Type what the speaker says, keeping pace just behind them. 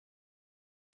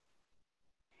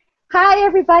Hi,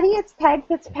 everybody. It's Peg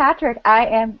Fitzpatrick. I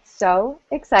am so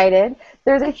excited.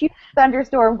 There's a huge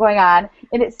thunderstorm going on,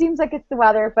 and it seems like it's the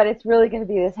weather, but it's really going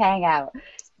to be this hangout.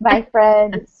 My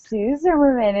friend Sue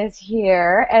Zimmerman is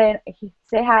here, and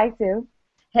say hi, Sue.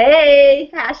 Hey,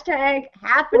 hashtag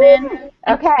happening.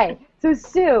 Okay, so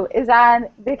Sue is on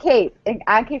the Cape,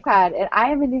 on Cape Cod, and I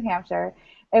am in New Hampshire,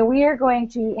 and we are going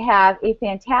to have a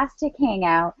fantastic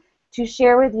hangout to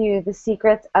share with you the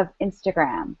secrets of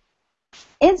Instagram.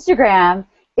 Instagram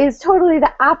is totally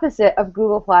the opposite of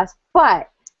Google Plus, but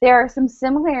there are some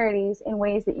similarities in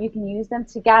ways that you can use them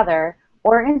together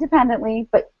or independently,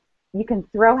 but you can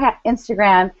throw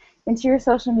Instagram into your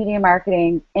social media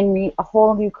marketing and meet a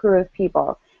whole new crew of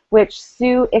people, which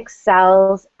Sue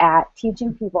excels at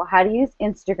teaching people how to use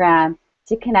Instagram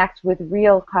to connect with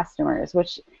real customers,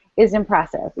 which is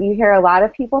impressive. You hear a lot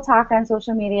of people talk on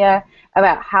social media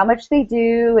about how much they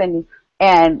do and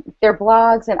their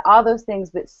blogs and all those things,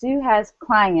 but Sue has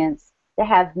clients that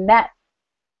have met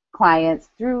clients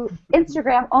through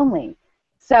Instagram only.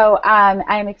 So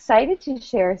I'm excited to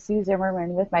share Sue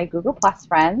Zimmerman with my Google Plus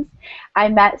friends. I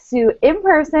met Sue in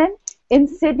person in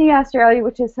Sydney, Australia,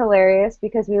 which is hilarious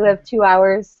because we live 2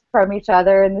 hours from each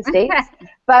other in the States.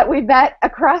 But we met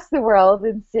across the world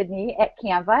in Sydney at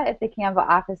Canva, at the Canva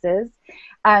offices.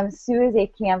 Sue is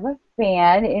a Canva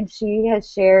fan, and she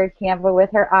has shared Canva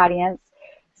with her audience.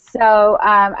 So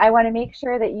I want to make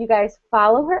sure that you guys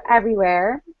follow her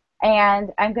everywhere, and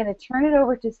I'm going to turn it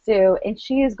over to Sue, and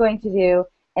she is going to do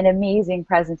an amazing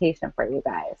presentation for you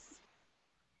guys.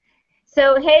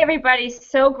 So, hey everybody,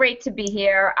 so great to be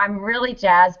here. I'm really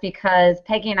jazzed because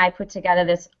Peggy and I put together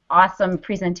this awesome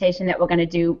presentation that we're going to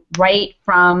do right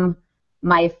from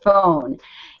my phone.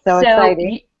 So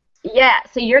exciting. Yeah,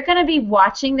 so you're going to be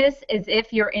watching this as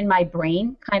if you're in my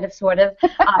brain, kind of, sort of,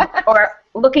 or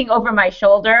looking over my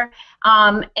shoulder.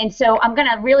 And so I'm going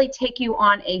to really take you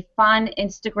on a fun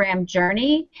Instagram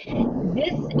journey.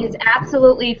 This is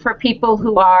absolutely for people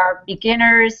who are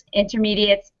beginners,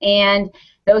 intermediates, and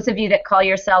those of you that call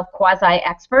yourself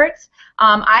quasi-experts.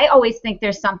 I always think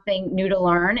there's something new to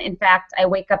learn. In fact, I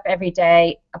wake up every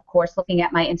day, of course, looking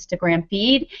at my Instagram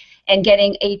feed and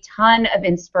getting a ton of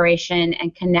inspiration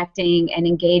and connecting and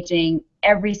engaging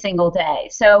every single day.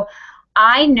 So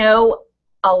I know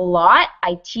a lot.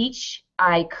 I teach,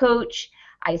 I coach,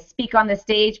 I speak on the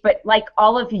stage, but like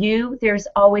all of you, there's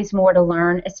always more to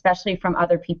learn, especially from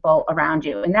other people around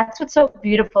you. And that's what's so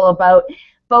beautiful about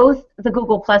both the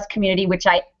Google Plus community, which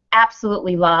I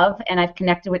absolutely love, and I've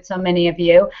connected with so many of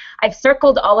you. I've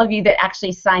circled all of you that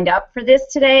actually signed up for this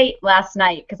today last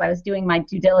night because I was doing my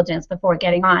due diligence before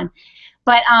getting on.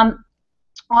 But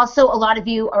also a lot of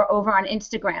you are over on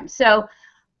Instagram. So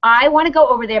I want to go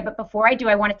over there, but before I do,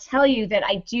 I want to tell you that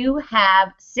I do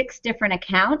have 6 different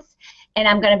accounts, and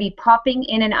I'm going to be popping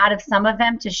in and out of some of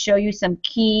them to show you some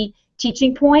key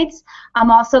teaching points. I'm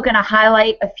also going to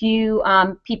highlight a few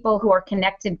people who are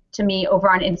connected to me over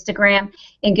on Instagram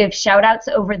and give shout outs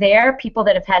over there, people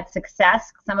that have had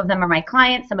success. Some of them are my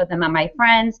clients, some of them are my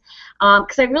friends,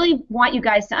 because I really want you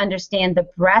guys to understand the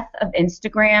breadth of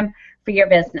Instagram for your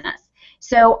business.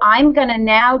 So I'm going to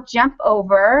now jump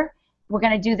over. We're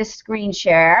going to do the screen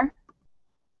share,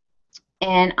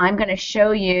 and I'm going to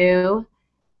show you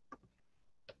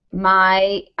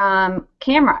my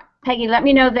camera. Peggy, let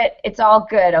me know that it's all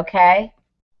good, okay?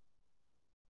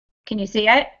 Can you see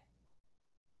it?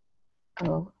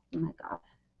 Oh my God.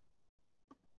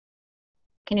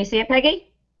 Can you see it,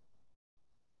 Peggy?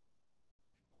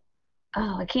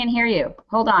 Oh, I can't hear you.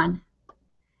 Hold on.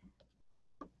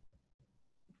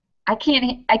 I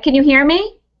can't, can you hear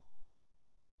me?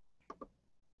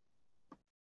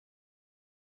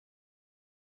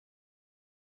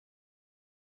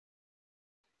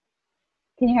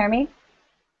 Can you hear me?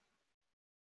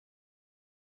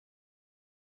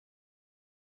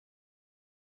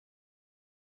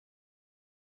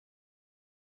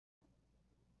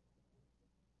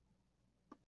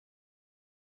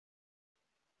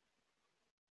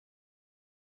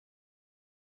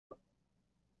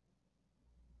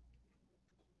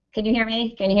 Can you hear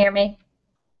me? Can you hear me?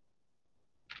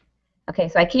 Okay,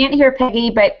 so I can't hear Peggy,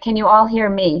 but can you all hear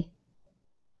me?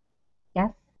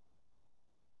 Yes?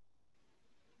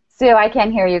 Sue, I can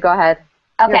hear you. Go ahead.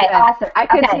 Okay, awesome. I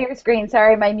could see your screen.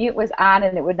 Sorry, my mute was on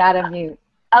and it would not unmute.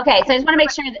 Okay, so I just want to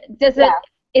make sure,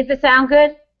 is the sound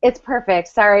good? It's perfect.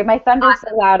 Sorry, my thunder's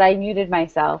so loud I muted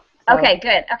myself. So. Okay,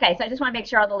 good. Okay, so I just want to make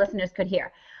sure all the listeners could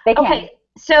hear. They can. Okay,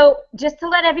 So just to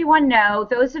let everyone know,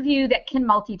 those of you that can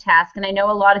multitask, and I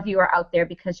know a lot of you are out there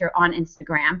because you're on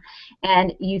Instagram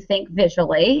and you think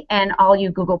visually, and all you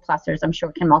Google Plusers, I'm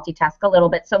sure, can multitask a little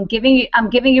bit. So I'm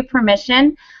giving you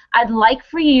permission. I'd like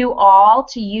for you all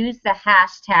to use the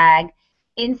hashtag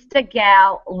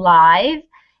InstaGalLive,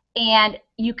 and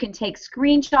you can take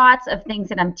screenshots of things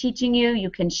that I'm teaching you. You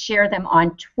can share them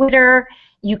on Twitter.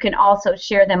 You can also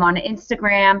share them on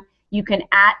Instagram. You can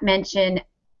mention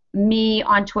me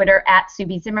on Twitter at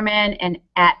Subi Zimmerman and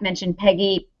mention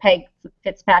Peg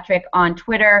Fitzpatrick on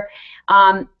Twitter.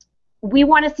 We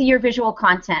want to see your visual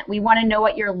content. We want to know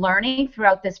what you're learning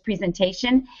throughout this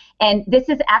presentation. And this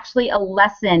is actually a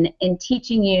lesson in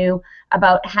teaching you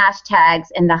about hashtags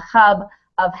and the hub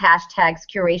of hashtags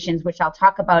curations, which I'll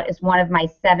talk about as one of my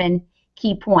 7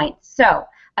 key points. So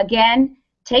again,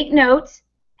 take notes,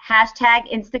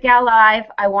 hashtag InstaGalLive.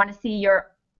 I want to see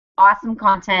your awesome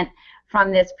content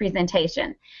from this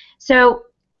presentation. So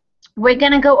we're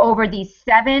going to go over these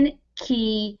 7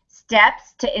 key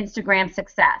steps to Instagram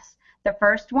success. The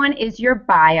first one is your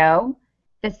bio.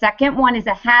 The second one is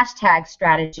a hashtag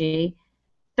strategy.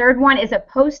 Third one is a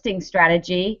posting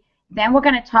strategy. Then we're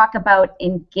going to talk about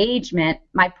engagement,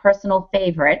 my personal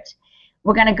favorite.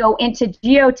 We're going to go into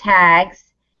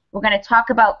geotags. We're going to talk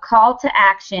about call to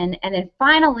action. And then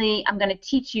finally, I'm going to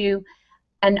teach you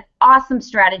an awesome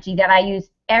strategy that I use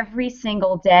every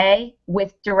single day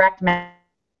with direct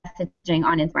messaging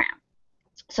on Instagram.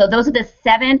 So those are the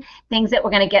 7 things that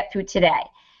we're going to get through today.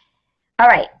 All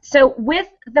right, so with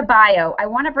the bio, I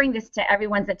want to bring this to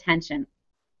everyone's attention.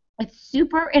 It's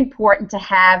super important to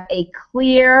have a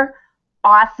clear,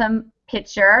 awesome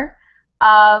picture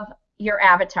of your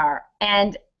avatar.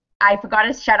 And I forgot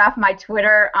to shut off my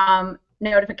Twitter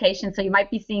notifications, so you might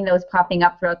be seeing those popping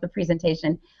up throughout the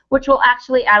presentation, which will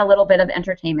actually add a little bit of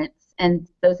entertainment. And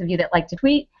those of you that like to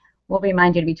tweet will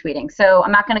remind you to be tweeting. So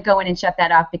I'm not going to go in and shut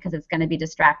that off because it's going to be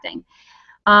distracting.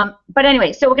 But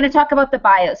anyway, so we're going to talk about the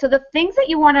bio. So the things that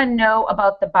you want to know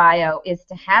about the bio is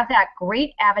to have that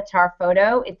great avatar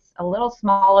photo. It's a little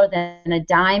smaller than a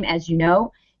dime, as you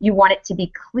know. You want it to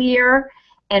be clear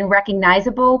and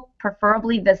recognizable,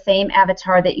 preferably the same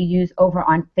avatar that you use over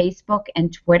on Facebook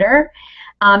and Twitter.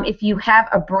 If you have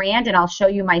a brand, and I'll show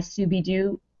you my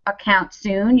Subi-Doo account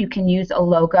soon, you can use a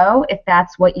logo if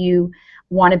that's what you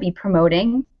want to be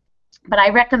promoting. But I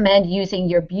recommend using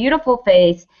your beautiful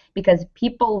face because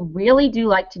people really do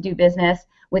like to do business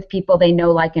with people they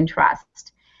know, like, and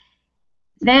trust.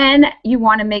 Then you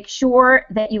want to make sure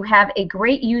that you have a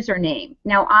great username.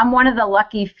 Now, I'm one of the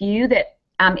lucky few that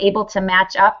I'm able to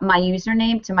match up my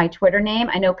username to my Twitter name.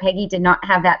 I know Peggy did not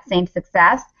have that same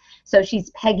success. So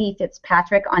she's Peggy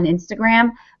Fitzpatrick on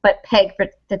Instagram, but Peg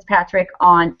Fitzpatrick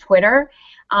on Twitter.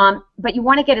 But you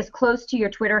want to get as close to your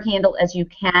Twitter handle as you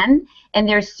can, and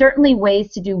there's certainly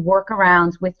ways to do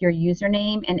workarounds with your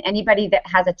username, and anybody that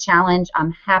has a challenge,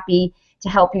 I'm happy to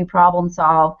help you problem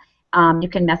solve. You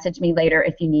can message me later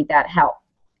if you need that help.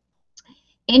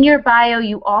 In your bio,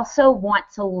 you also want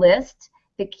to list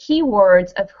the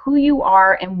keywords of who you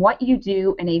are and what you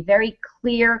do in a very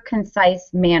clear,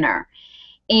 concise manner.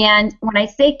 And when I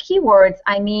say keywords,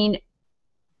 I mean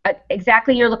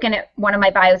exactly, you're looking at one of my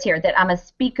bios here, that I'm a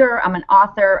speaker, I'm an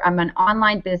author, I'm an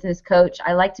online business coach.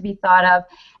 I like to be thought of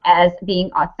as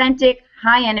being authentic,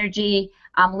 high energy.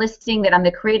 I'm listing that I'm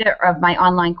the creator of my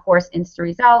online course, Insta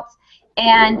Results.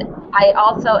 And I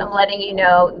also am letting you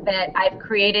know that I've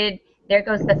created, there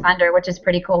goes the thunder, which is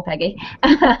pretty cool, Peggy.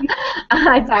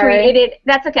 I've created,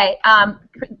 that's okay,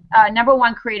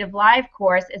 #1 Creative Live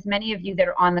course, as many of you that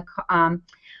are on the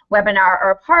webinar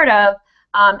are a part of.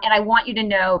 And I want you to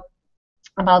know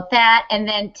about that. And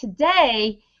then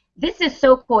today, this is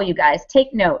so cool, you guys.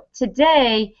 Take note.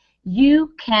 Today,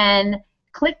 you can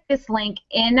click this link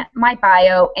in my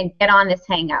bio and get on this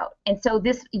Hangout. And so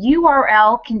this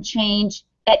URL can change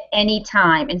at any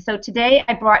time. And so today,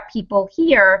 I brought people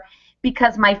here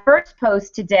because my first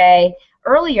post today,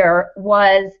 earlier,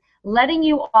 was letting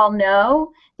you all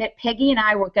know that Peggy and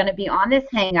I were going to be on this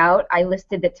Hangout. I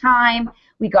listed the time.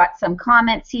 We got some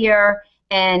comments here.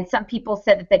 And some people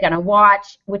said that they're going to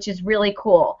watch, which is really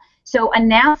cool. So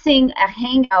announcing a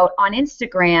Hangout on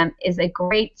Instagram is a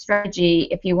great strategy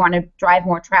if you want to drive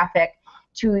more traffic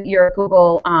to your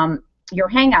Google, your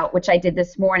Hangout, which I did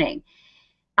this morning.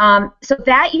 So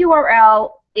that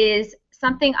URL is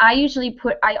something I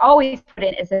always put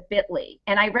in as a bit.ly.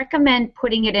 And I recommend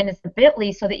putting it in as a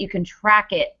bit.ly so that you can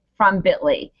track it from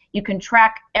bit.ly. You can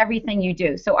track everything you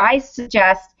do. So I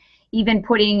suggest even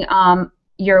putting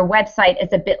your website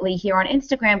as a bit.ly here on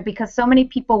Instagram because so many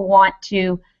people want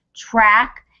to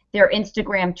track their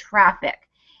Instagram traffic.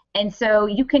 And so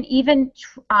you can even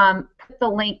put the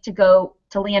link to go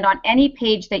to land on any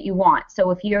page that you want.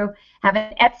 So if you have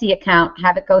an Etsy account,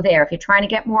 have it go there. If you're trying to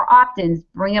get more opt-ins,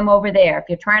 bring them over there. If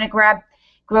you're trying to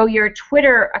grow your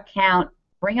Twitter account,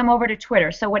 bring them over to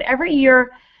Twitter. So whatever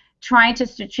you're trying to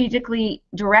strategically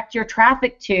direct your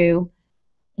traffic to,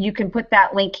 you can put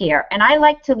that link here. And I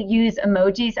like to use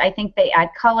emojis. I think they add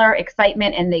color,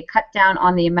 excitement, and they cut down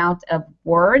on the amount of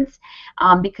words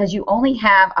because you only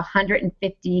have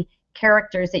 150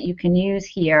 characters that you can use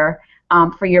here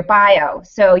for your bio.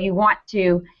 So you want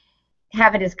to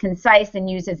have it as concise and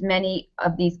use as many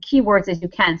of these keywords as you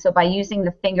can. So by using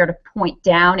the finger to point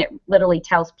down, it literally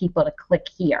tells people to click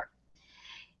here.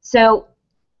 So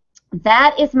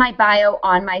that is my bio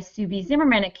on my Sue B.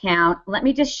 Zimmerman account. Let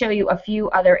me just show you a few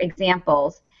other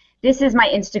examples. This is my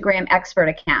Instagram expert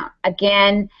account.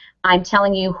 Again, I'm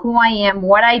telling you who I am,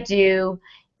 what I do,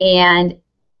 and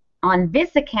on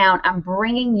this account, I'm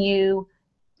bringing you,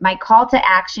 my call to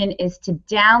action is to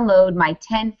download my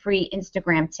 10 free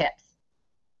Instagram tips.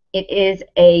 It is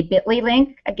a bit.ly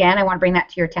link. Again, I want to bring that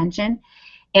to your attention.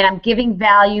 And I'm giving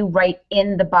value right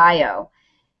in the bio.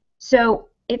 So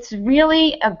it's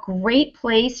really a great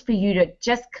place for you to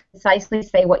just concisely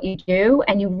say what you do,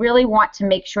 and you really want to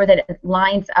make sure that it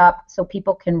lines up so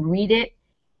people can read it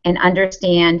and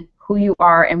understand who you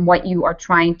are and what you are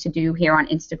trying to do here on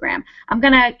Instagram. I'm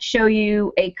going to show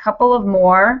you a couple of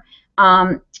more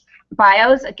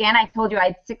bios. Again, I told you I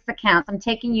had 6 accounts. I'm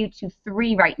taking you to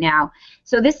 3 right now.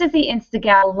 So this is the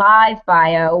Instagal Live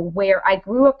bio, where I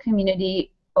grew a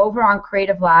community over on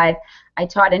Creative Live. I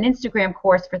taught an Instagram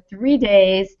course for 3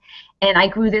 days, and I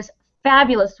grew this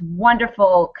fabulous,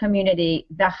 wonderful community,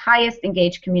 the highest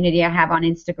engaged community I have on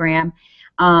Instagram.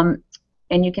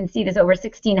 And you can see there's over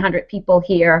 1,600 people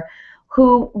here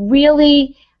who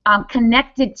really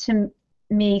connected to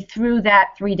me through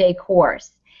that 3-day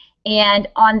course. And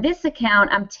on this account,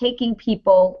 I'm taking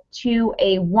people to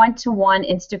a one-to-one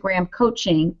Instagram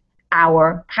coaching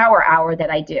hour, power hour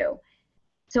that I do.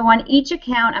 So on each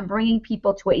account, I'm bringing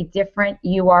people to a different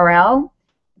URL,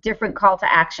 different call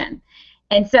to action.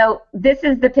 And so this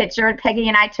is the picture Peggy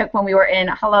and I took when we were in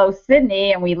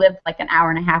Sydney, and we lived like an hour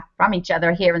and a half from each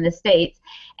other here in the States.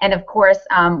 And of course,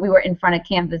 we were in front of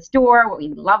Canva's door. We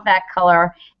love that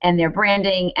color and their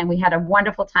branding, and we had a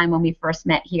wonderful time when we first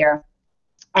met here.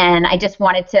 And I just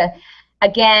wanted to,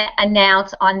 again,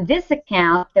 announce on this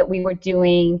account that we were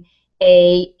doing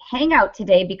a hangout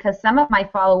today, because some of my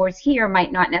followers here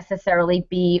might not necessarily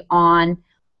be on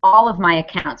all of my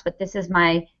accounts, but this is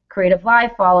my Creative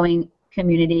Live following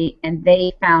community, and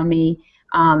they found me,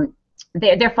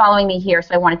 they're following me here,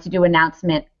 so I wanted to do an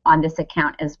announcement on this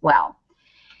account as well.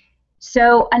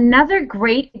 So another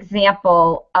great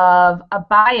example of a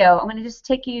bio, I'm going to just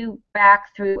take you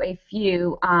back through a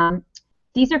few.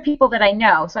 These are people that I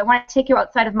know, so I want to take you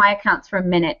outside of my accounts for a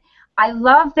minute. I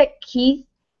love that Keith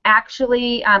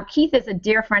actually, Keith is a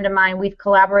dear friend of mine. We've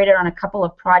collaborated on a couple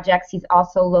of projects. He's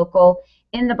also local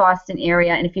in the Boston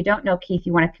area, and if you don't know Keith,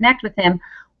 you want to connect with him.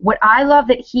 What I love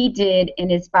that he did in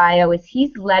his bio is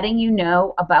he's letting you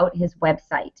know about his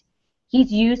website.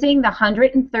 He's using the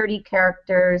 130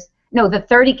 characters, no, the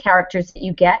 30 characters that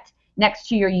you get next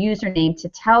to your username to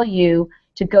tell you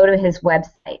to go to his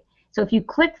website. So if you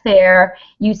click there,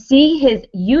 you see his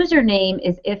username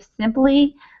is If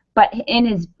Simply, but in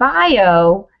his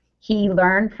bio, he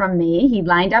learned from me. He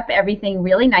lined up everything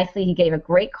really nicely. He gave a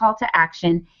great call to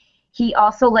action. He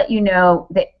also let you know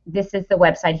that this is the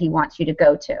website he wants you to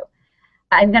go to.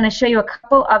 I'm going to show you a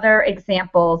couple other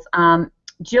examples.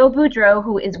 Jill Boudreau,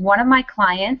 who is one of my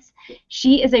clients,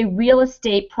 she is a real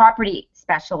estate property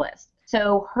specialist.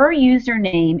 So her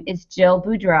username is Jill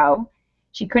Boudreau.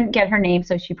 She couldn't get her name,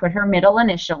 so she put her middle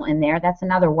initial in there. That's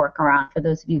another workaround for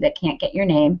those of you that can't get your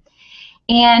name.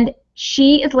 And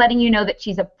she is letting you know that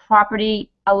she's a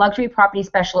luxury property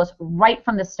specialist right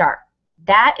from the start.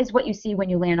 That is what you see when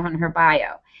you land on her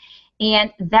bio.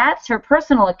 And that's her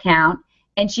personal account,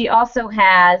 and she also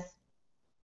has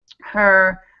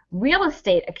her real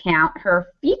estate account, her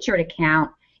featured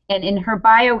account, and in her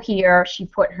bio here, she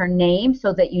put her name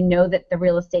so that you know that the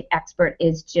real estate expert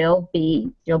is Jill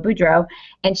Boudreau,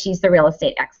 and she's the real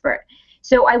estate expert.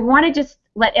 So I want to just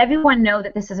let everyone know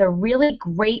that this is a really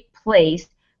great place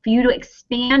for you to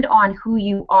expand on who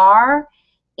you are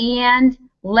and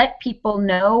let people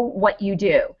know what you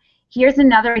do. Here's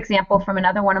another example from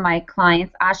another one of my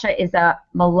clients. Asha is a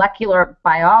molecular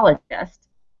biologist.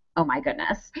 Oh my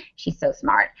goodness, she's so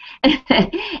smart.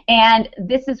 And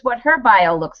this is what her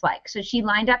bio looks like. So she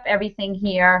lined up everything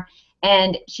here,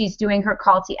 and she's doing her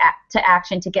call to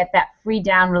action to get that free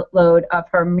download of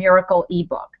her Miracle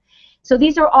ebook. So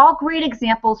these are all great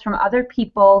examples from other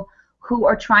people who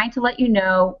are trying to let you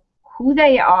know who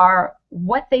they are,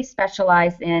 what they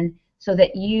specialize in, so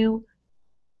that you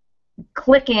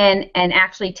click in and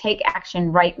actually take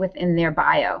action right within their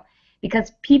bio.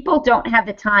 Because people don't have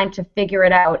the time to figure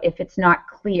it out if it's not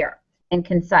clear and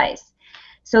concise.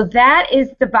 So that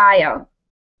is the bio.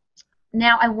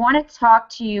 Now I want to talk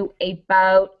to you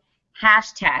about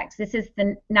hashtags. This is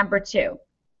the number 2.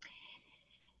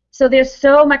 So there's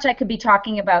so much I could be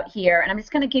talking about here, and I'm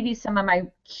just going to give you some of my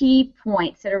key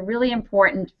points that are really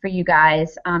important for you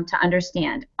guys to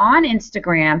understand. On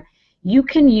Instagram, you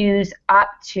can use up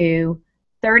to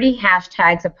 30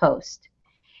 hashtags a post.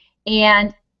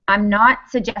 And I'm not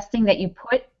suggesting that you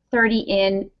put 30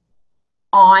 in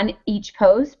on each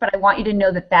post, but I want you to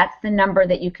know that that's the number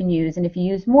that you can use. And if you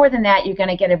use more than that, you're going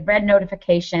to get a red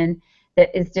notification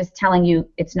that is just telling you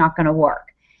it's not going to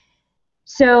work.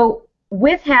 So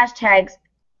with hashtags,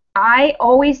 I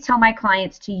always tell my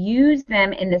clients to use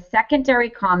them in the secondary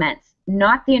comments,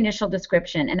 not the initial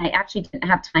description. And I actually didn't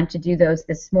have time to do those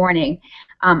this morning.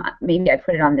 Maybe I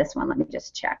put it on this one. Let me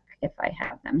just check if I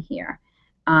have them here.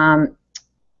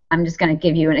 I'm just going to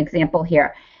give you an example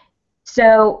here.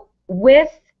 So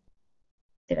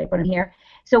did I put them here?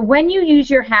 So when you use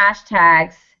your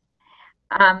hashtags,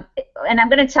 and I'm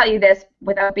going to tell you this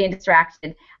without being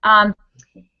distracted,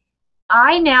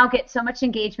 I now get so much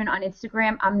engagement on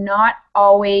Instagram. I'm not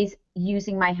always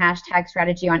using my hashtag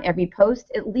strategy on every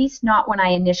post, at least not when I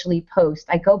initially post.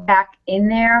 I go back in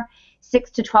there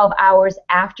 6 to 12 hours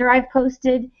after I've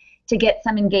posted to get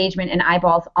some engagement and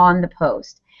eyeballs on the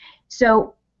post.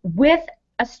 So with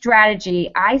a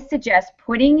strategy, I suggest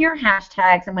putting your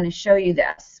hashtags, I'm going to show you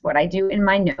this, what I do in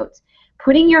my notes,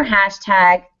 putting your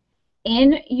hashtag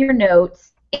in your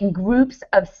notes in groups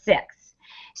of 6.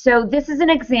 So this is an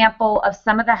example of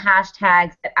some of the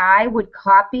hashtags that I would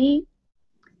copy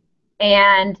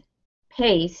and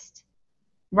paste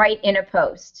right in a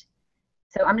post.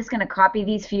 So I'm just going to copy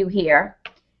these few here.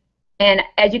 And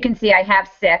as you can see, I have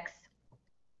 6.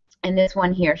 And this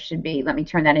one here should be, let me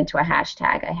turn that into a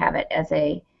hashtag. I have it as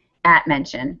a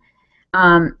 @mention.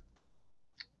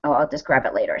 I'll just grab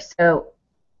it later. So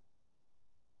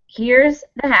here's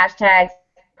the hashtags.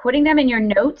 Putting them in your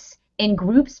notes in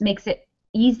groups makes it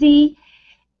easy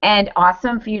and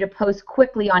awesome for you to post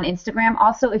quickly on Instagram.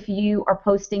 Also, if you are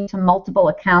posting to multiple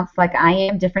accounts like I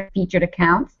am, different featured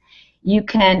accounts, you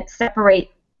can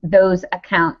separate those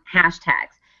account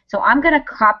hashtags. So I'm going to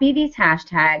copy these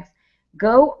hashtags,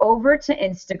 go over to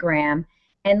Instagram,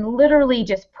 and literally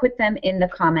just put them in the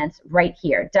comments right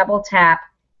here. Double tap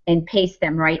and paste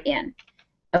them right in.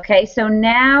 Okay, so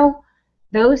now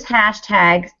those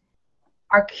hashtags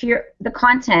are the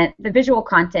content, the visual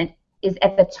content is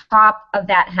at the top of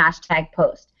that hashtag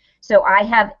post. So I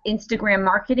have Instagram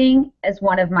marketing as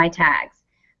one of my tags.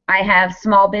 I have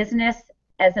small business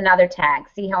as another tag.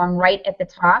 See how I'm right at the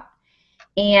top?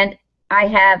 And I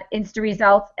have Insta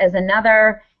results as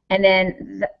another, and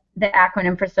then the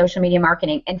acronym for social media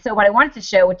marketing. And so what I wanted to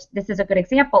show, which this is a good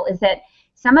example, is that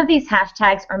some of these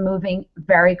hashtags are moving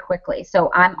very quickly.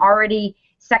 So I'm already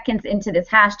seconds into this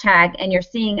hashtag, and you're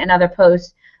seeing another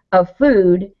post of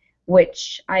food,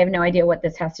 which I have no idea what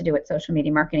this has to do with social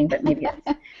media marketing, but maybe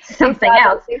it's something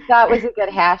else. I thought was a good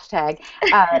hashtag.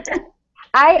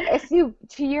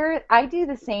 I do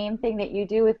the same thing that you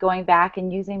do with going back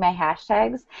and using my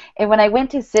hashtags. And when I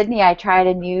went to Sydney, I tried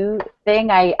a new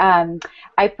thing. I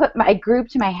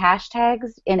grouped my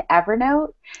hashtags in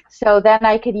Evernote, so then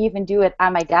I could even do it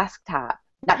on my desktop,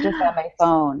 not just on my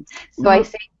phone. So I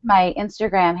saved my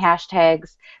Instagram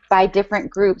hashtags by different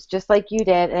groups, just like you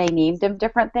did, and I named them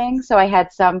different things. So I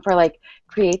had some for like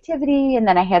creativity, and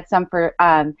then I had some for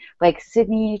like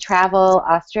Sydney, travel,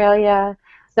 Australia.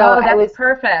 So that was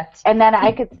perfect. And then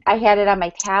I had it on my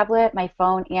tablet, my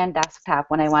phone, and desktop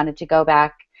when I wanted to go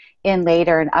back in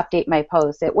later and update my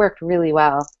posts. It worked really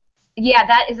well. Yeah,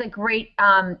 that is a great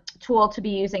tool to be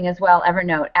using as well,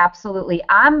 Evernote. Absolutely.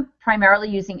 I'm primarily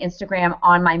using Instagram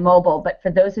on my mobile, but for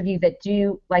those of you that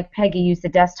do, like Peggy, use the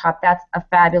desktop, that's a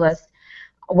fabulous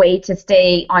way to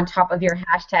stay on top of your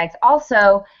hashtags.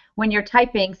 Also, when you're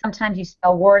typing, sometimes you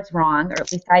spell words wrong, or at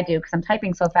least I do because I'm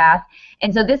typing so fast.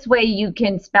 And so this way you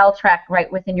can spell check right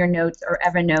within your notes or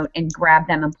Evernote and grab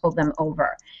them and pull them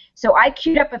over. So I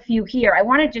queued up a few here. I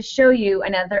wanted to show you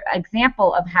another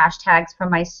example of hashtags from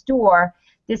my store.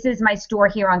 This is my store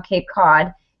here on Cape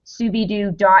Cod,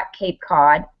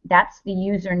 subidoo.capecod. That's the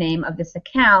username of this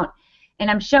account. And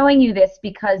I'm showing you this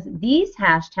because these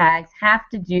hashtags have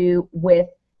to do with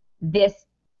this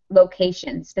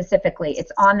location specifically.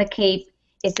 It's on the Cape.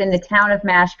 It's in the town of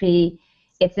Mashpee.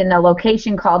 It's in a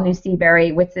location called New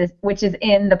Seabury, which is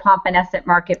in the Pomponesset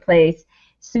Marketplace.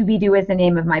 Subi-Doo is the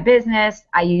name of my business.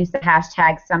 I use the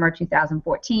hashtag summer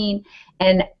 2014,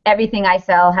 and everything I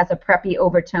sell has a preppy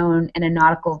overtone and a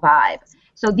nautical vibe.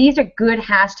 So these are good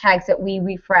hashtags that we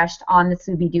refreshed on the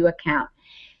Subi-Doo account.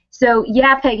 So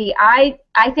yeah, Peggy, I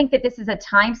think that this is a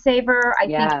time saver. I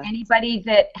think anybody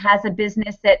that has a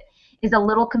business that is a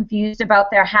little confused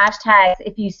about their hashtags,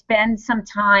 if you spend some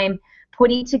time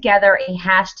putting together a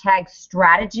hashtag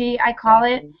strategy, I call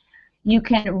it, you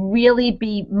can really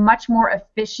be much more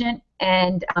efficient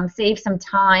and save some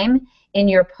time in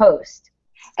your post.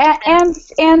 And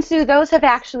Sue, those have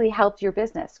actually helped your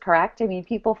business, correct? I mean,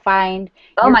 people find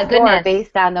your store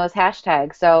based on those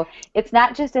hashtags. So it's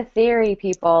not just a theory,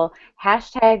 people.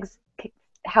 Hashtags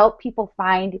help people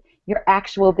find your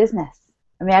actual business.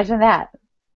 Imagine that.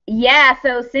 Yeah,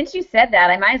 so since you said that,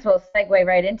 I might as well segue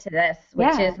right into this,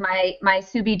 which is my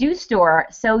Subi-Doo store.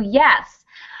 So yes,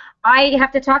 I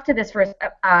have to talk to this for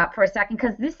a second,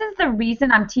 because this is the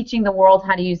reason I'm teaching the world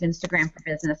how to use Instagram for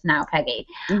business now, Peggy.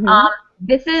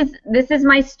 This is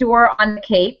my store on the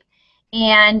Cape,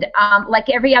 and like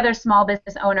every other small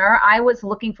business owner, I was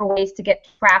looking for ways to get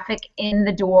traffic in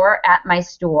the door at my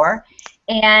store,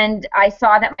 and I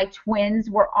saw that my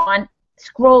twins were on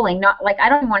scrolling, not like, I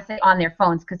don't even want to say on their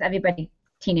phones, because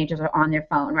teenagers are on their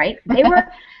phone, right?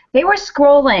 They were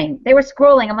scrolling.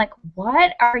 I'm like,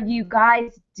 what are you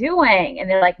guys doing? And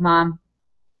they're like, Mom,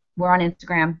 we're on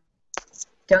Instagram.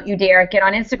 Don't you dare get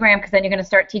on Instagram, because then you're going to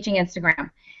start teaching Instagram.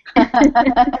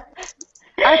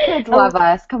 Our kids love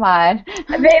us. Come on.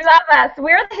 They love us.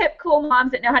 We're the hip, cool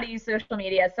moms that know how to use social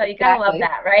media, so you got to love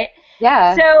that, right?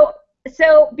 Yeah.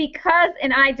 So because,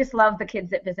 and I just love the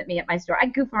kids that visit me at my store. I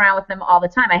goof around with them all the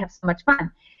time. I have so much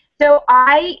fun. So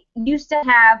I used to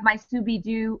have my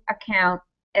Subi-Doo account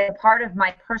as a part of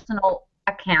my personal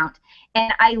account,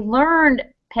 and I learned,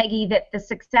 Peggy, that the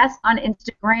success on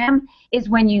Instagram is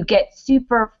when you get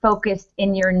super focused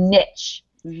in your niche.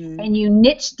 And you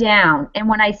niche down. And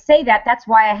when I say that, that's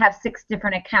why I have 6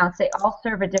 different accounts. They all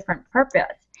serve a different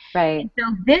purpose. Right. And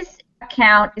so this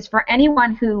account is for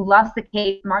anyone who loves the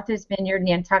Cape, Martha's Vineyard,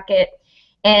 Nantucket,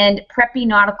 and preppy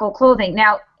nautical clothing.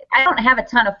 Now, I don't have a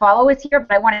ton of followers here,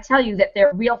 but I want to tell you that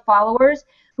they're real followers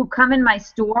who come in my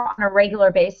store on a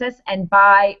regular basis and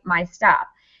buy my stuff.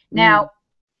 Now,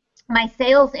 my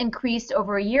sales increased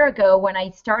over a year ago when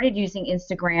I started using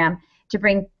Instagram to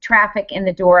bring traffic in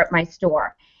the door at my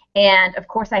store. And of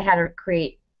course I had to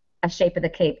create a Shape of the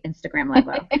Cape Instagram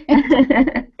logo.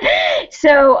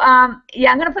 So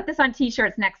yeah, I'm gonna put this on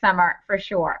t-shirts next summer for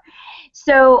sure.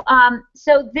 So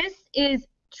this is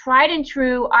tried and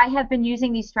true. I have been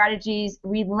using these strategies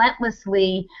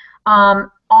relentlessly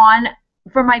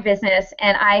for my business,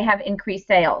 and I have increased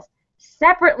sales.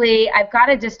 Separately, I've got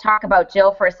to just talk about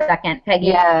Jill for a second, Peggy.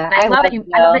 Yeah, I love you.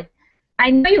 I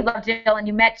know you love Jill, and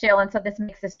you met Jill, and so this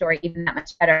makes the story even that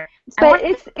much better. But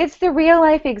it's the real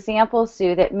life examples,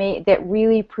 Sue, that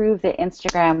really prove that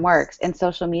Instagram works and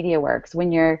social media works.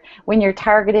 When you're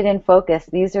targeted and focused,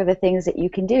 these are the things that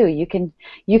you can do. You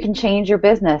can change your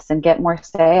business and get more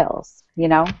sales. You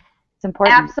know, it's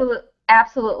important.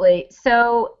 Absolutely.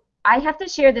 So I have to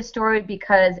share this story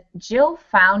because Jill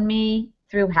found me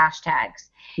through hashtags.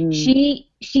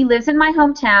 She lives in my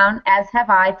hometown, as have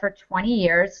I, for 20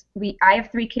 years. I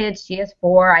have 3 kids. She has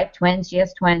 4. I have twins. She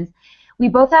has twins. We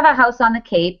both have a house on the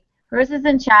Cape. Hers is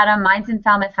in Chatham. Mine's in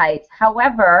Falmouth Heights.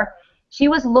 However, she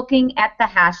was looking at the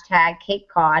hashtag Cape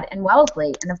Cod and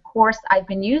Wellesley, and of course, I've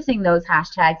been using those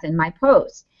hashtags in my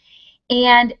posts.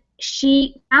 And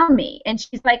she found me, and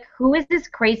she's like, "Who is this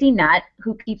crazy nut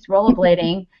who keeps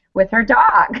rollerblading with her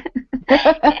dog?"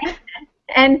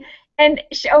 And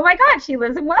she, oh my God, she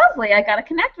lives in Wellesley. I got to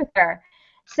connect with her.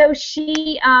 So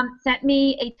she sent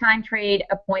me a time trade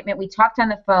appointment. We talked on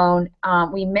the phone.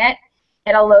 We met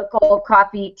at a local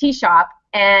tea shop,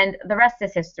 and the rest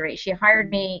is history. She hired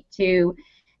me to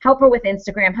help her with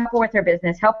Instagram, help her with her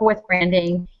business, help her with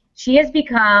branding. She has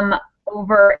become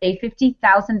over a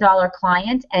 $50,000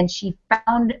 client, and she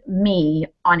found me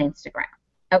on Instagram.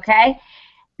 Okay?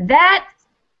 That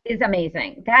is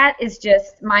amazing. That is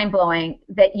just mind-blowing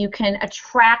that you can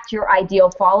attract your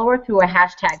ideal follower through a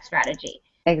hashtag strategy.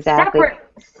 Exactly.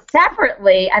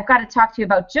 Separately, I've got to talk to you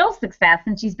about Jill's success,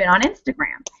 and she's been on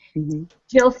Instagram.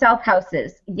 Jill sells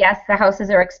houses. Yes, the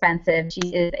houses are expensive. She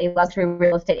is a luxury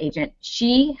real estate agent.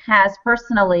 She has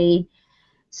personally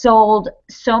sold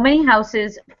so many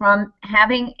houses from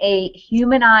having a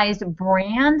humanized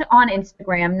brand on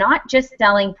Instagram, not just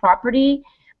selling property,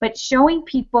 but showing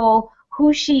people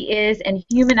who she is and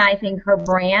humanizing her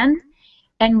brand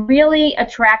and really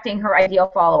attracting her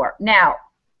ideal follower. Now,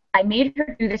 I made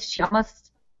her do this.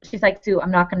 She's like, Sue,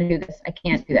 I'm not going to do this. I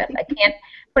can't do this. I can't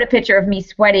put a picture of me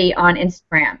sweaty on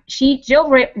Instagram. Jill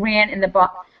ran in the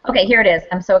okay, here it is.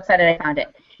 I'm so excited I found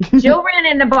it. Jill ran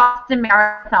in the Boston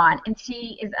Marathon, and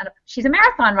she's a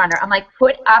marathon runner. I'm like,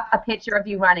 put up a picture of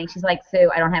you running. She's like,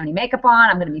 Sue, I don't have any makeup on.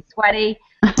 I'm going to be sweaty.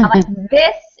 I'm like,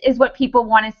 this is what people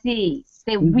want to see.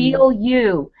 The real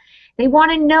you. They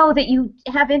want to know that you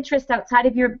have interest outside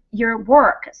of your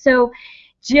work. So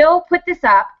Jill put this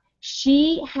up.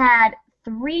 She had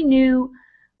 3 new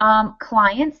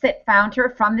clients that found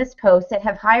her from this post that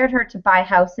have hired her to buy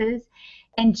houses.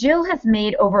 And Jill has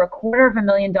made over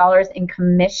 $250,000 in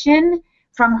commission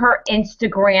from her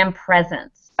Instagram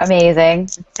presence. Amazing.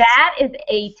 That is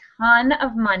a ton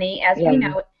of money, as we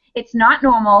know. It's not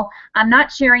normal. I'm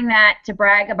not sharing that to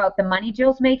brag about the money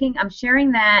Jill's making. I'm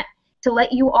sharing that to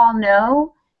let you all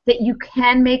know that you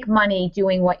can make money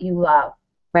doing what you love.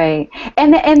 Right.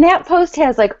 And that post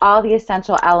has like all the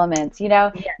essential elements, you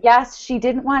know. Yes, she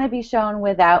didn't want to be shown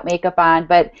without makeup on,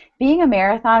 but being a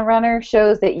marathon runner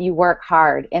shows that you work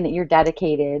hard and that you're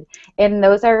dedicated. And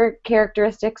those are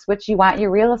characteristics which you want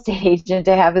your real estate agent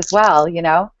to have as well, you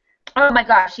know. Oh my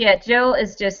gosh, yeah, Jill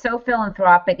is just so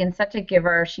philanthropic and such a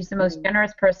giver. She's the most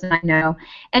generous person I know.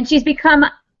 And she's become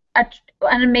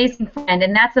an amazing friend,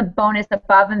 and that's a bonus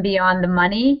above and beyond the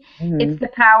money. It's the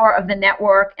power of the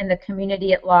network and the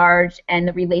community at large and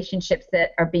the relationships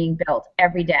that are being built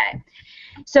every day.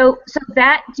 So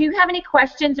do you have any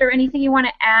questions or anything you want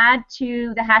to add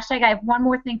to the hashtag? I have one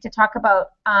more thing to talk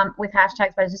about with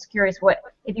hashtags, but I was just curious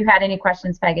if you had any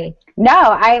questions, Peggy. No,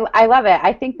 I love it.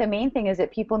 I think the main thing is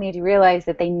that people need to realize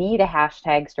that they need a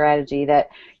hashtag strategy, that,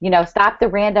 you know, stop the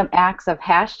random acts of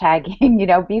hashtagging, you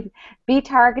know, be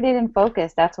targeted and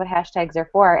focused. That's what hashtags are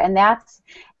for. And that's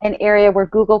an area where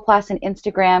Google Plus and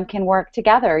Instagram can work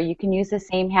together. You can use the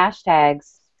same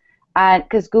hashtags.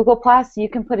 Because Google Plus, you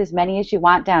can put as many as you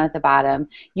want down at the bottom.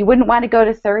 You wouldn't want to go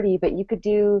to 30, but you could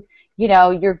do, you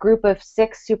know, your group of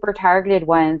 6 super targeted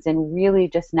ones and really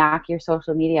just knock your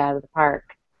social media out of the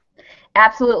park.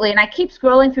 Absolutely, and I keep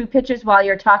scrolling through pictures while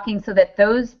you're talking so that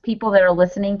those people that are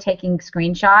listening, taking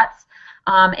screenshots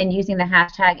and using the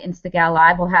hashtag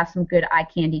InstaGalLive will have some good eye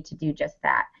candy to do just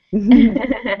that.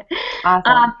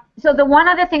 Awesome. So the one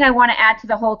other thing I want to add to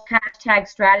the whole hashtag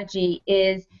strategy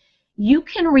is you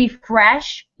can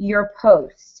refresh your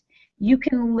post. You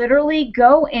can literally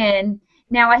go in.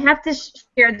 Now, I have to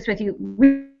share this with you.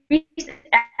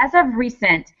 As of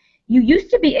recent, you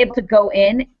used to be able to go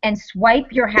in and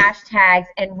swipe your hashtags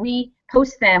and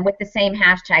repost them with the same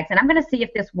hashtags. And I'm going to see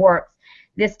if this works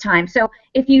this time. So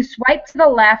if you swipe to the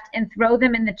left and throw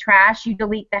them in the trash, you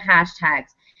delete the hashtags.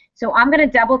 So I'm going to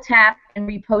double tap and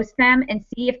repost them and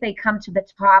see if they come to the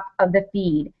top of the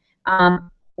feed.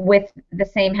 With the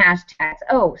same hashtags.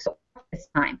 Oh, so this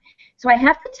time. So I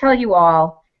have to tell you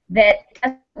all that it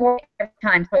doesn't work every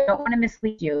time, so I don't want to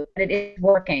mislead you, but it is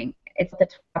working. It's at the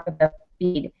top of the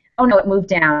feed. Oh, no, it moved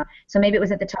down. So maybe it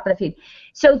was at the top of the feed.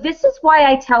 So this is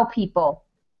why I tell people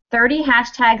 30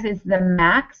 hashtags is the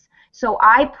max. So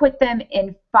I put them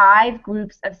in 5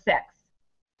 groups of 6.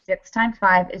 6 times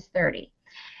 5 is 30.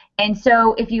 And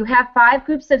so if you have 5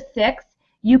 groups of 6,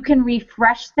 you can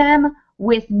refresh them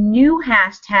with new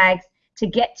hashtags to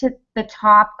get to the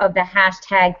top of the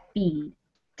hashtag feed.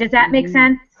 Does that make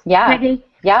sense, Peggy?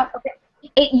 Yeah. Okay.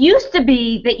 It used to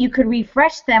be that you could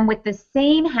refresh them with the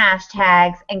same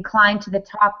hashtags and climb to the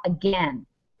top again.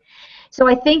 So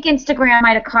I think Instagram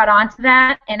might have caught on to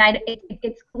that, and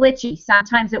it's glitchy.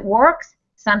 Sometimes it works,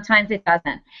 sometimes it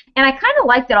doesn't. And I kind of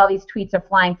like that all these tweets are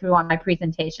flying through on my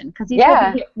presentation, because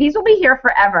these will be here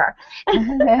forever.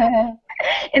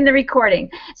 In the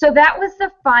recording. So that was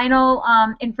the final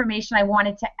information I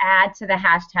wanted to add to the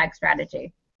hashtag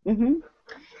strategy.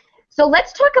 So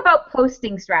let's talk about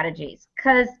posting strategies,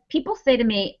 because people say to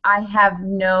me, I have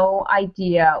no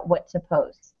idea what to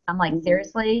post. I'm like,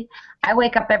 seriously? I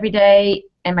wake up every day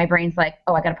and my brain's like,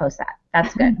 oh, I got to post that.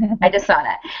 That's good. I just saw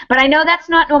that. But I know that's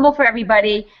not normal for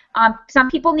everybody.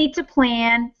 Some people need to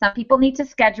plan. Some people need to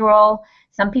schedule.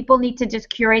 Some people need to just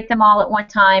curate them all at one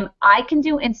time. I can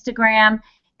do Instagram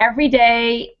every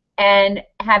day and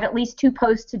have at least 2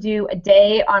 posts to do a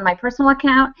day on my personal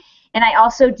account. And I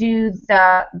also do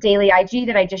the daily IG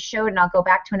that I just showed, and I'll go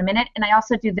back to in a minute. And I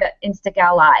also do the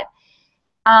InstaGalLive.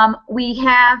 We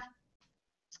have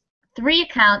 3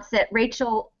 accounts that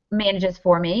Rachel manages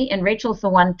for me, and Rachel's the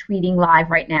one tweeting live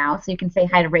right now. So you can say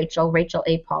hi to Rachel, Rachel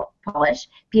A. Polish,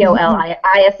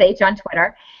 Polish on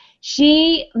Twitter.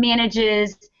 She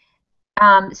manages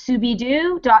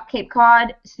Subidoo, Cape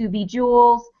Cod, Subi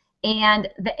Jules, and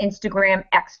the Instagram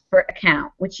expert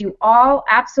account, which you all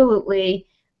absolutely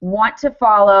want to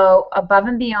follow above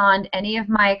and beyond any of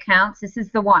my accounts, this is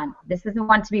the one. This is the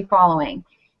one to be following.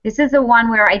 This is the one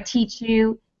where I teach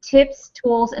you tips,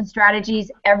 tools, and strategies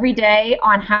every day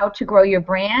on how to grow your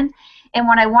brand. And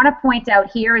what I want to point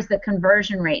out here is the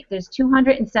conversion rate. There's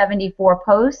 274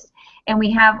 posts, and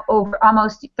we have over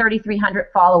almost 3,300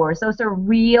 followers. Those are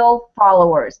real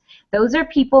followers. Those are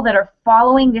people that are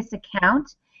following this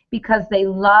account because they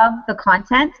love the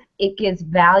content, it gives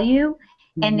value,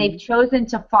 and they've chosen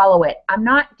to follow it. I'm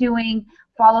not doing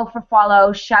follow for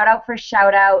follow, shout out for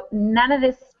shout out, none of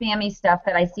this spammy stuff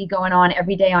that I see going on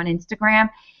every day on Instagram.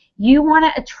 You want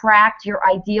to attract your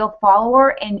ideal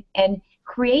follower and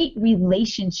create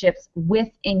relationships with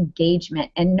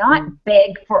engagement and not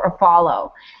beg for a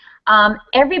follow.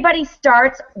 Everybody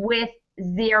starts with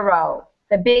 0,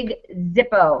 the big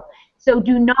Zippo. So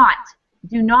do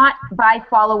not buy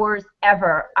followers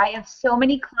ever. I have so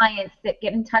many clients that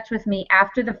get in touch with me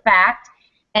after the fact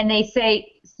and they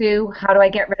say, Sue, how do I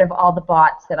get rid of all the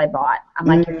bots that I bought? I'm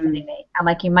like, you're kidding me. I'm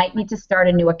like, you might need to start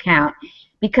a new account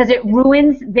because it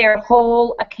ruins their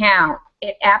whole account.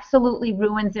 It absolutely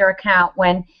ruins their account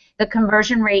when the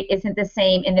conversion rate isn't the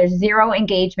same and there's 0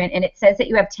 engagement and it says that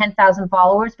you have 10,000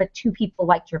 followers but 2 people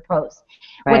liked your post.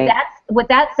 Right. What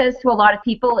that says to a lot of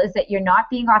people is that you're not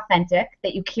being authentic,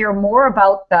 that you care more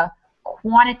about the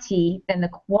quantity than the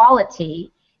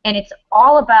quality, and it's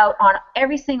all about, on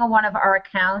every single one of our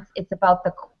accounts, it's about the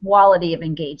quality of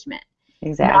engagement,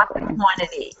 Exactly. not the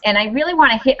quantity. And I really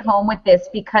want to hit home with this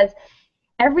because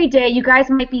every day you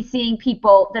guys might be seeing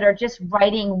people that are just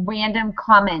writing random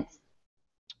comments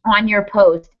on your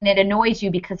post, and it annoys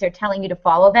you because they're telling you to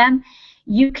follow them.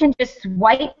 You can just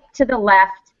swipe to the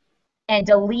left and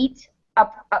delete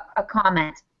a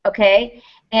comment, okay?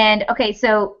 And, okay,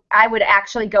 so I would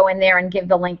actually go in there and give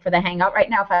the link for the Hangout right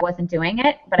now if I wasn't doing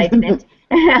it, but I didn't.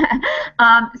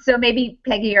 So maybe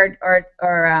Peggy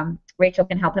or Rachel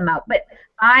can help him out. But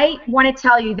I want to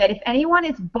tell you that if anyone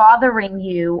is bothering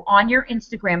you on your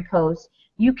Instagram post,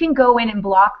 you can go in and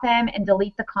block them and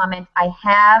delete the comment. I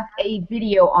have a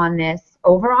video on this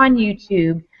over on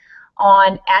YouTube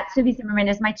 @Zimmerman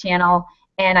is my channel,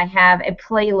 and I have a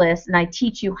playlist, and I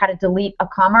teach you how to delete a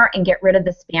comment and get rid of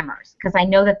the spammers because I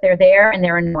know that they're there and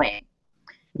they're annoying.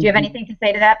 Do you have anything to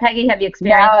say to that, Peggy? Have you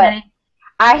experienced any?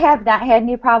 I have not had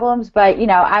any problems, but you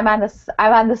know, I'm on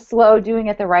the slow doing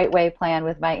it the right way plan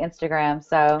with my Instagram.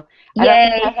 So I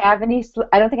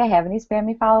don't think I have any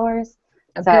spammy followers.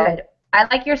 Oh, so. Good. I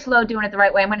like your slow doing it the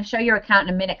right way. I'm going to show your account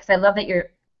in a minute because I love that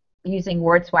you're using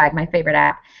WordSwag, my favorite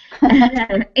app,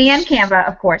 and Canva,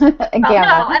 of course. And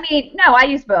Canva. No, I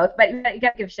use both, but you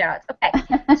got to give shout outs.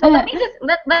 Okay, so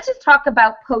let's just talk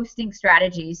about posting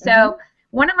strategies. So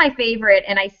one of my favorite,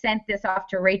 and I sent this off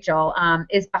to Rachel,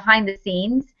 is behind the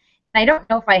scenes. I don't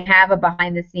know if I have a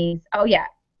behind the scenes. Oh yeah.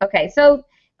 Okay, so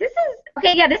this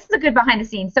is a good behind the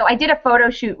scenes. So I did a photo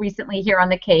shoot recently here on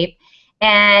the Cape.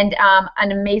 And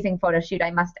an amazing photo shoot, I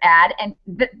must add. And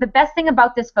the best thing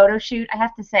about this photo shoot, I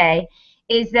have to say,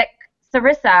 is that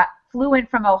Sarissa flew in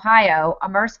from Ohio,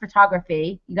 Immerse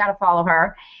Photography. You got to follow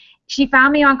her. She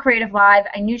found me on Creative Live.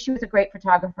 I knew she was a great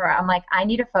photographer. I'm like, I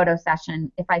need a photo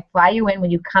session. If I fly you in,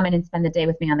 will you come in and spend the day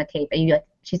with me on the Cape?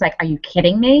 She's like, are you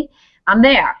kidding me? I'm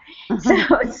there.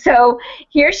 So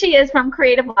here she is from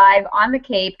Creative Live on the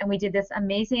Cape, and we did this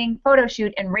amazing photo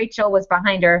shoot, and Rachel was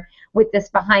behind her with this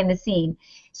behind the scene.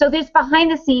 So there's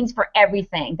behind the scenes for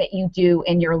everything that you do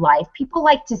in your life. People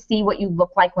like to see what you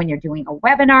look like when you're doing a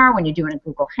webinar, when you're doing a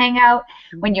Google Hangout,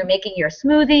 when you're making your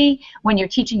smoothie, when you're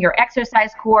teaching your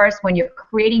exercise course, when you're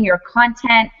creating your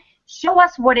content. Show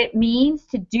us what it means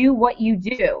to do what you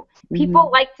do.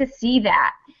 People like to see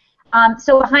that.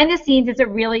 So behind the scenes is a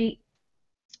really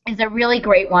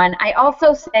great one. I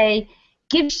also say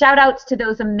give shout outs to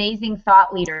those amazing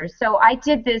thought leaders. So I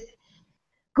did this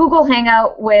Google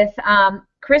Hangout with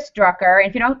Chris Drucker. And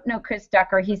if you don't know Chris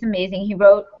Drucker, he's amazing. He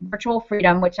wrote Virtual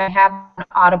Freedom, which I have on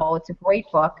Audible. It's a great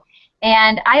book.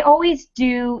 And I always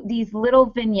do these little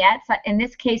vignettes. In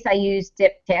this case, I use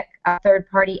Diptyque, a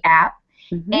third-party app.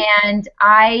 And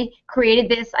I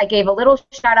created this. I gave a little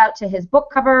shout out to his book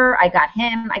cover. I got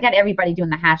him. I got everybody doing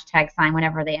the hashtag sign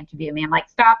whenever they interview me. I'm like,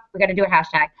 stop, we got to do a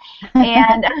hashtag.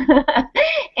 And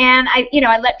and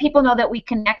I let people know that we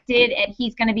connected, and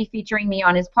he's going to be featuring me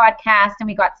on his podcast, and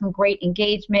we got some great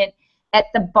engagement. At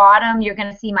the bottom, you're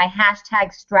going to see my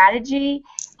hashtag strategy.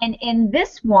 And in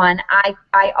this one,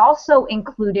 I also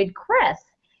included Chris,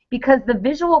 because the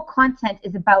visual content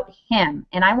is about him,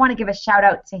 and I want to give a shout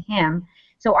out to him.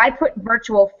 So I put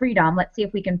Virtual Freedom. Let's see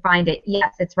if we can find it.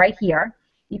 Yes, it's right here.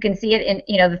 You can see it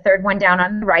in the third one down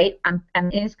on the right. I'm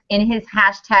in his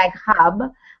hashtag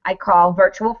hub I call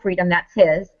Virtual Freedom. That's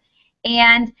his.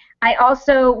 And I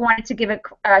also wanted to give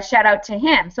a shout out to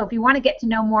him. So if you want to get to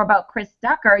know more about Chris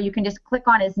Ducker, you can just click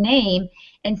on his name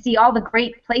and see all the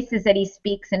great places that he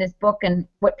speaks in his book and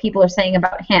what people are saying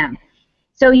about him.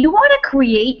 So you want to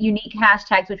create unique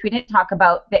hashtags, which we didn't talk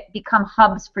about, that become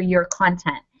hubs for your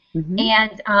content. Mm-hmm.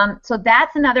 And so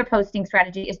that's another posting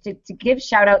strategy, is to give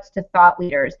shout outs to thought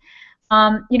leaders.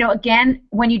 You know, again,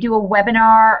 when you do a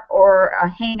webinar or a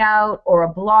hangout or a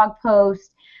blog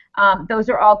post, those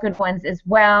are all good ones as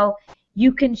well.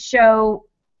 You can show,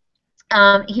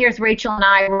 here's Rachel and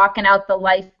I rocking out the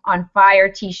Life on Fire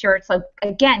t-shirts. So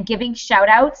again, giving shout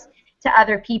outs to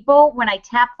other people. When I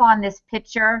tap on this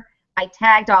picture, I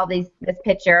tagged this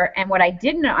picture, and what I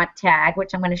did not tag,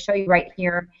 which I'm going to show you right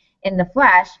here in the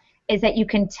flash, is that you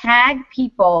can tag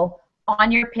people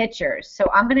on your pictures. So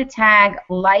I'm going to tag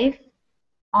Life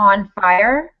on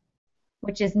Fire,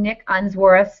 which is Nick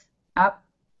Unsworth.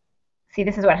 See,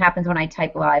 this is what happens when I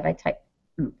type live. I type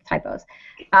typos.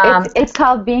 It's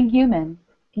called being human.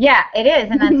 Yeah, it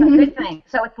is, and that's a good thing.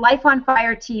 So it's Life on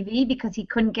Fire TV because he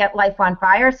couldn't get Life on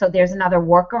Fire, so there's another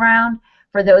workaround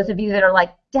for those of you that are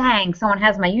like, dang, someone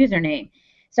has my username.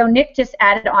 So Nick just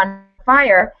added on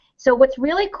Fire. So what's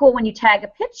really cool when you tag a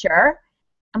picture,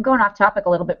 I'm going off topic a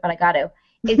little bit, but I got to,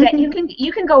 is that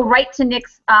you can go right to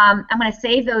Nick's, I'm going to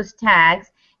save those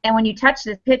tags, and when you touch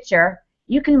this picture,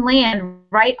 you can land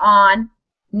right on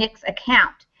Nick's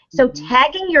account. So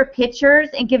tagging your pictures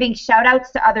and giving shout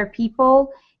outs to other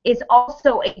people is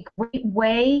also a great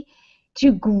way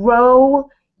to grow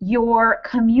your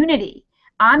community.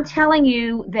 I'm telling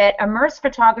you that Immerse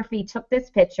Photography took this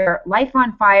picture, Life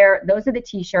on Fire, those are the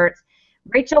t-shirts.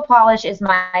 Rachel Polish is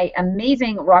my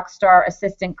amazing rock star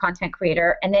assistant content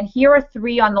creator, and then here are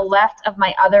 3 on the left of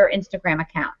my other Instagram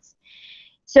accounts.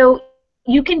 So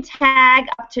you can tag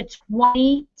up to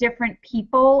 20 different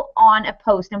people on a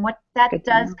post, and what that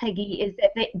does, Peggy, is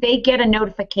that they get a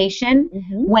notification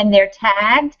when they're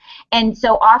tagged, and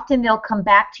so often they'll come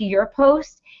back to your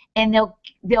post, and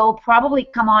they'll probably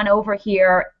come on over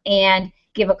here and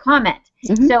give a comment.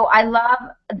 So I love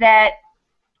that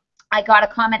I got a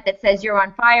comment that says you're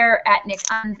on fire at Nick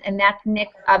Uns, and that's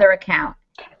Nick's other account.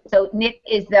 So Nick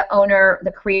is the owner,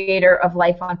 the creator of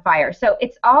Life on Fire. So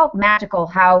it's all magical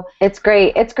how... It's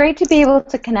great. It's great to be able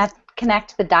to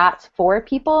connect the dots for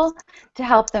people to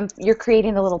help them. You're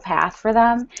creating the little path for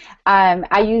them.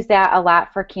 I use that a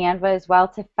lot for Canva as well,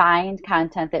 to find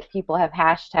content that people have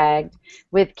hashtagged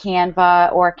with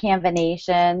Canva or Canva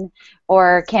Nation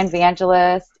or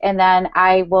Canvangelist, and then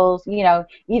I will, you know,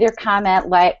 either comment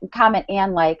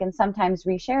and like, and sometimes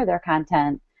reshare their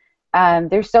content.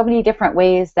 There's so many different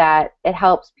ways that it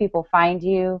helps people find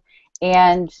you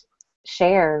and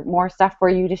share more stuff for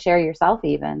you to share yourself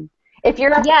even. If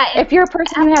you're a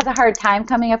person who has a hard time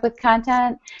coming up with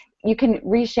content, you can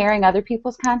resharing other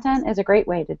people's content is a great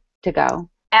way to go.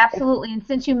 Absolutely, and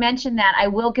since you mentioned that, I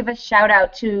will give a shout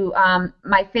out to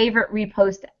my favorite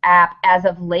repost app as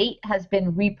of late has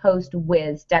been Repost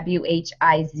Wiz,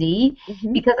 W-H-I-Z,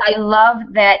 because I love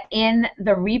that in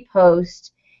the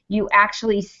repost you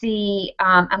actually see,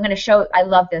 I'm going to show, I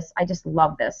love this, I just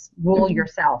love this, rule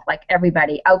yourself, like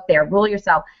everybody out there, rule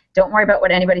yourself. Don't worry about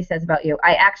what anybody says about you.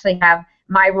 I actually have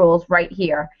my rules right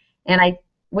here. And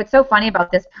what's so funny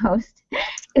about this post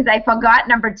is I forgot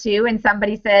number 2, and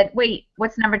somebody said, wait,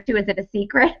 what's number 2? Is it a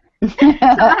secret? So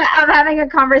I'm having a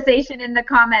conversation in the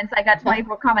comments. I got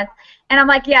 24 comments. And I'm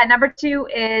like, yeah, number 2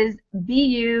 is be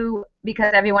you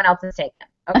because everyone else is taken.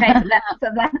 Okay,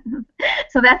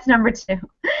 so that's number 2.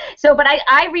 So, but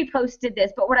I reposted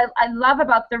this. But what I love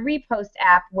about the repost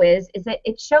app, Wiz, is that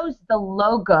it shows the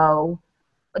logo,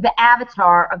 the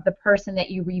avatar of the person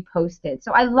that you reposted.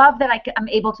 So I love that I'm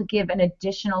able to give an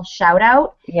additional shout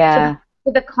out to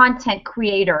the content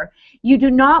creator. You do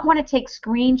not want to take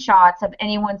screenshots of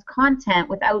anyone's content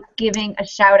without giving a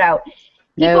shout out.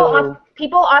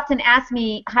 People often ask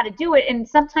me how to do it, and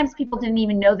sometimes people didn't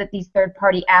even know that these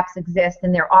third-party apps exist,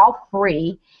 and they're all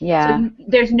free. So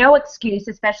there's no excuse,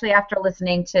 especially after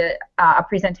listening to a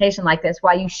presentation like this,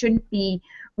 why you shouldn't be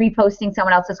reposting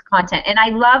someone else's content. And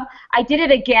I did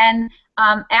it again.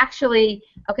 Actually,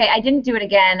 okay, I didn't do it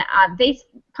again.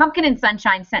 Pumpkin and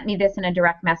Sunshine sent me this in a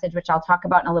direct message, which I'll talk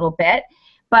about in a little bit.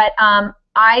 But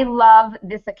I love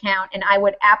this account, and I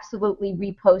would absolutely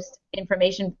repost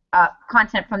information,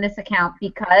 content from this account,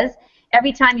 because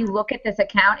every time you look at this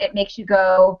account, it makes you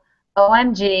go,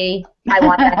 OMG, I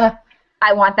want that.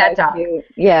 I want that dog.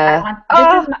 Yeah.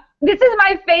 This is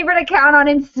my favorite account on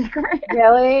Instagram.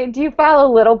 Really? Do you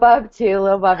follow Little Bub too?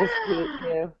 Little Bub is cute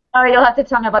too. Oh, you'll have to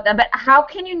tell me about them. But how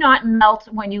can you not melt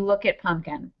when you look at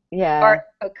Pumpkin? Yeah. or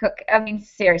a cook. I mean,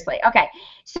 seriously. Okay.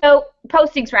 So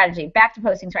posting strategy, back to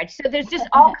posting strategy. So there's just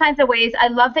all kinds of ways. I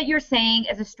love that you're saying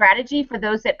as a strategy for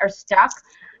those that are stuck,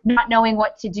 not knowing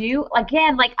what to do.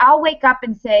 Again, like I'll wake up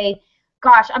and say,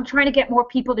 gosh, I'm trying to get more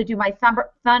people to do my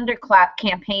Thunderclap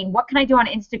campaign. What can I do on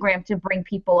Instagram to bring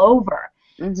people over?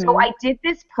 So Mm-hmm. I did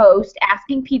this post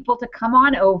asking people to come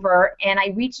on over, and I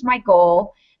reached my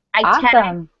goal. I tagged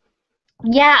Awesome.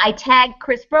 Yeah, I tagged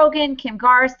Chris Brogan, Kim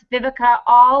Garst, Vivica,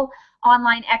 all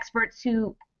online experts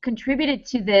who contributed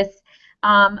to this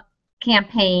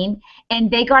campaign,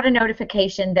 and they got a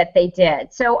notification that they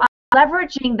did. So I'm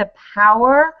leveraging the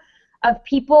power of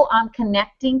people I'm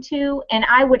connecting to, and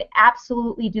I would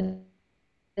absolutely do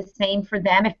the same for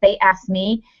them if they asked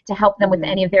me to help them with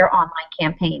Mm-hmm. any of their online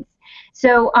campaigns.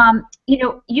 So,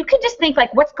 you can just think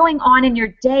like what's going on in your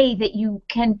day that you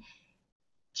can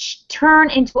turn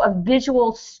into a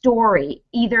visual story,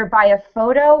 either by a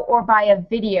photo or by a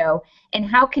video, and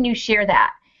how can you share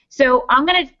that? So I'm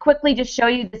going to quickly just show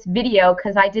you this video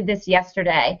because I did this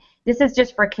yesterday. This is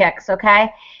just for kicks,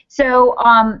 okay? So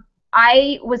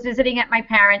I was visiting at my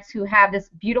parents who have this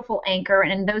beautiful anchor,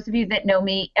 and those of you that know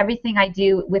me, everything I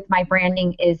do with my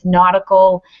branding is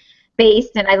nautical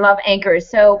based, and I love anchors.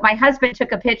 So my husband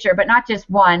took a picture, but not just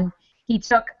one. He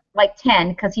took like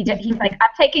 10 because he's like, I'm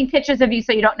taking pictures of you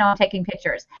so you don't know I'm taking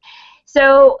pictures.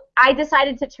 So I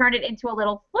decided to turn it into a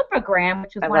little flipagram,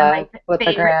 which was I one of my love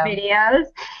favorite Flippagram. videos,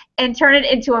 and turn it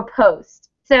into a post.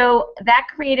 So that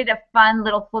created a fun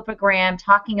little flipagram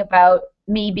talking about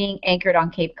me being anchored on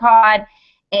Cape Cod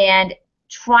and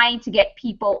trying to get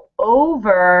people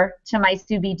over to my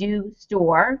Scooby-Doo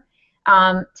store,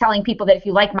 telling people that if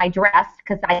you like my dress,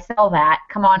 because I sell that,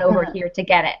 come on over here to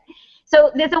get it. So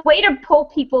there's a way to pull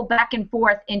people back and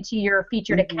forth into your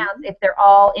featured Mm-hmm. accounts if they're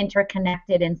all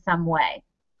interconnected in some way.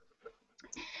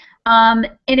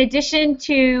 In addition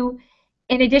to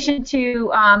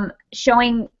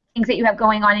showing things that you have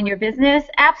going on in your business,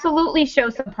 absolutely show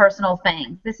some personal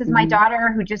things. This is my Mm-hmm.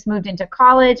 daughter who just moved into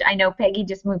college. I know Peggy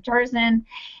just moved hers in,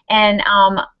 and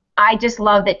I just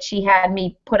love that she had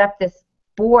me put up this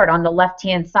board on the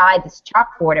left-hand side, this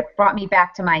chalkboard. It brought me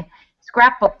back to my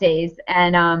scrapbook days,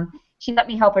 and she let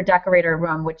me help her decorate her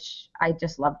room, which I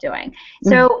just love doing.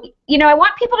 So, I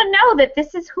want people to know that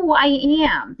this is who I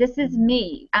am. This is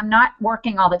me. I'm not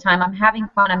working all the time. I'm having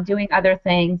fun. I'm doing other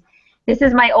things. This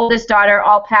is my oldest daughter,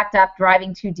 all packed up,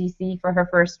 driving to D.C. for her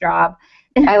first job.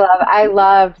 I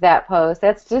loved that post.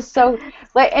 That's just so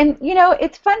like, and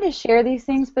it's fun to share these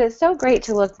things, but it's so great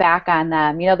to look back on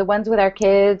them. The ones with our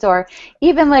kids, or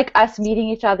even like us meeting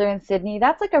each other in Sydney.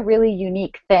 That's like a really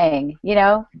unique thing,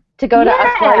 to go to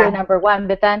Australia Yeah. #1,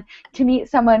 but then to meet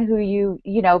someone who you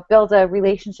build a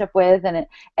relationship with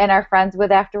and are friends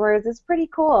with afterwards is pretty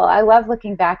cool. I love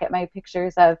looking back at my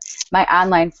pictures of my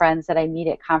online friends that I meet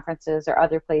at conferences or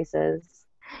other places.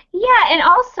 Yeah, and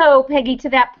also, Peggy, to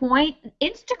that point,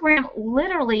 Instagram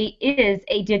literally is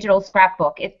a digital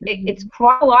scrapbook. It's Hmm.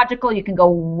 chronological. You can go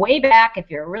way back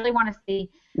if you really want to see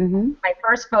Hmm. my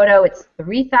first photo. It's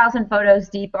 3,000 photos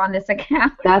deep on this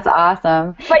account, That's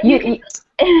awesome. but you can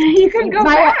You, you can go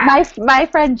my back. my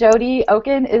friend Jody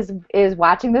Oken is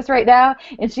watching this right now,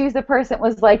 and she's the person that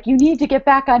was like, "You need to get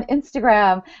back on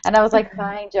Instagram." And I was like,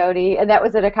 "Fine, Jody." And that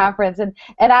was at a conference, and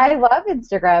I love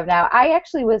Instagram now. I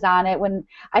actually was on it when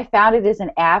I found it as an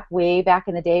app way back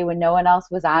in the day when no one else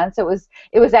was on. So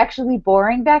it was actually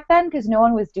boring back then because no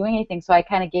one was doing anything. So I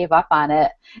kind of gave up on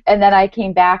it, and then I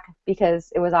came back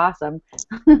because it was awesome.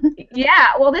 Yeah,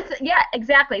 well, yeah,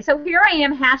 exactly. So here I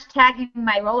am hashtagging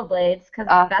my rollerblades because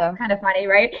that's Awesome. kind of funny,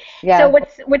 right? So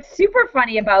Yes. what's super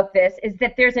funny about this is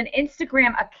that there's an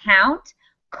Instagram account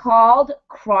called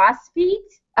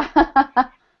CrossFeet.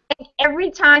 Every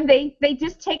time they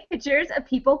just take pictures of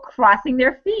people crossing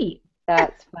their feet.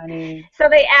 That's funny. So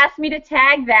they asked me to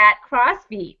tag that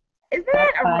CrossFeet. Isn't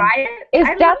That's that a fun. riot? Is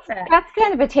I love that's that. that's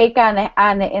kind of a take on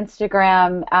the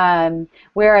Instagram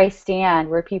where I stand,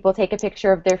 where people take a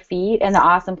picture of their feet and the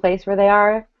awesome place where they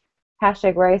are.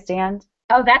 Hashtag where I stand.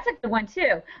 Oh, that's a good one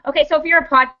too. Okay, so if you're a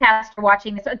podcaster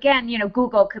watching this, again,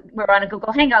 Google, we're on a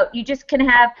Google Hangout. You just can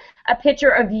have a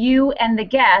picture of you and the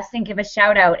guest and give a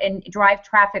shout out and drive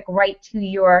traffic right to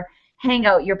your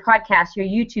Hangout, your podcast, your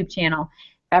YouTube channel.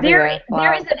 Everywhere.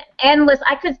 There is Wow. an endless.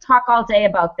 I could talk all day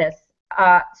about this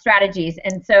strategies,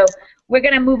 and so we're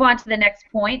going to move on to the next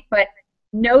point. But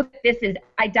know that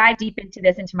I dive deep into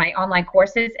this into my online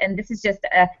courses, and this is just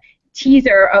a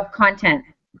teaser of content.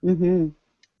 Mhm.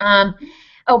 Um,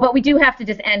 Oh, but we do have to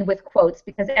just end with quotes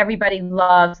because everybody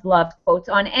loves quotes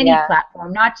on any Yeah.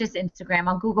 platform, not just Instagram,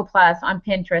 on Google Plus, on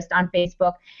Pinterest, on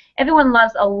Facebook. Everyone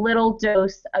loves a little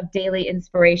dose of daily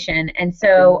inspiration, and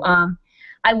so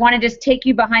I want to just take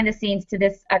you behind the scenes to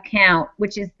this account,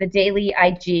 which is the Daily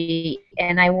IG,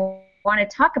 and I want to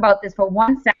talk about this for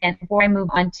 1 second before I move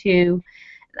on to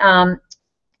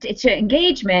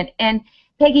engagement. And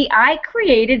Peggy, I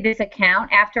created this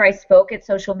account after I spoke at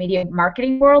Social Media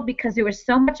Marketing World because there was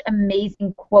so much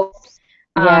amazing quotes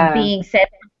Yeah. being said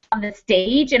on the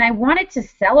stage, and I wanted to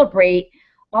celebrate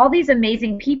all these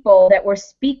amazing people that were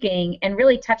speaking and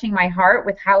really touching my heart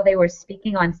with how they were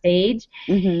speaking on stage.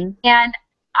 Mhm. And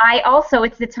I also,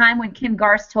 it's the time when Kim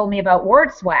Garst told me about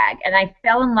Word Swag, and I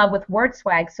fell in love with Word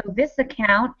Swag. So this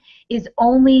account is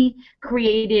only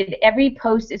created, every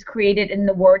post is created in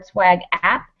the Word Swag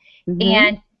app. Mhm.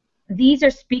 And these are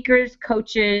speakers,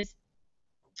 coaches,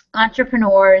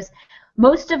 entrepreneurs,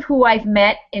 most of who I've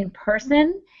met in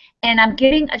person, and I'm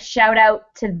giving a shout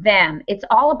out to them. It's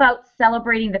all about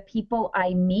celebrating the people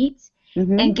I meet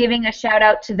and Mhm. giving a shout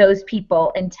out to those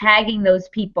people and tagging those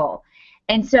people.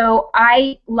 And so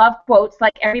I love quotes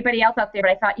like everybody else out there,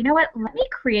 but I thought, you know what, let me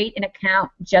create an account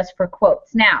just for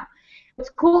quotes. Now, what's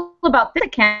cool about this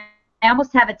account, I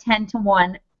almost have a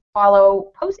 10-to-1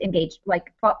 follow post engaged,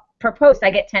 like per post I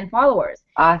get 10 followers.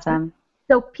 Awesome.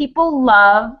 So people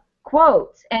love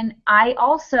quotes. And I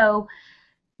also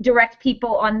direct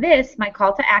people on this. My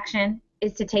call to action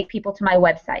is to take people to my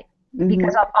website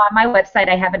because Mhm. on my website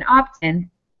I have an opt-in.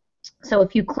 So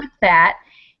if you click that,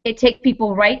 it takes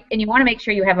people right, and you want to make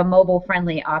sure you have a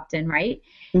mobile-friendly opt-in, right?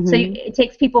 So Mhm. it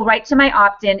takes people right to my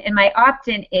opt-in, and my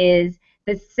opt-in is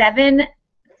the 7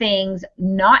 things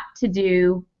not to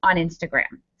do on Instagram.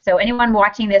 So anyone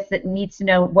watching this that needs to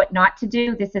know what not to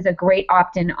do, this is a great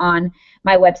opt-in on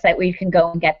my website where you can go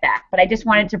and get that. But I just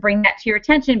wanted to bring that to your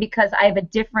attention because I have a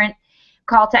different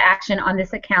call to action on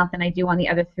this account than I do on the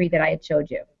other 3 that I had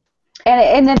showed you.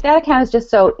 And that account is just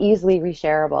so easily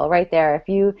reshareable right there.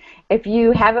 If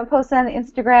you haven't posted on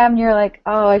Instagram, and you're like,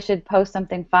 oh, I should post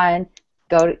something fun.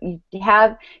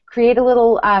 Create a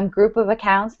little group of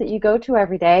accounts that you go to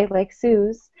every day, like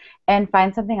Sue's, and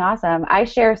find something awesome. I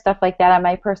share stuff like that on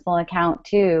my personal account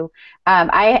too.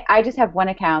 I just have one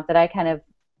account that I kind of,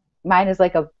 mine is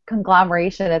like a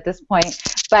conglomeration at this point.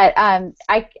 But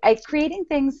I creating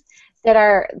things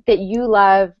that you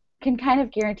love can kind of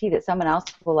guarantee that someone else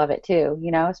will love it too.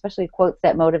 Especially quotes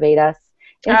that motivate us.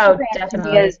 Oh, Instagram to me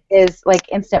definitely. is like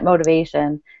instant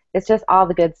motivation. It's just all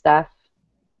the good stuff.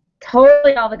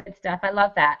 Totally all the good stuff. I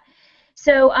love that.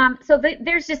 So,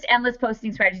 there's just endless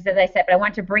posting strategies, as I said, but I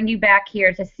want to bring you back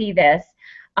here to see this.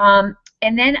 And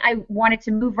then I wanted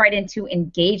to move right into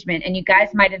engagement. And you guys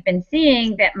might have been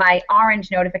seeing that my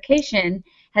orange notification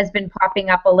has been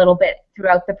popping up a little bit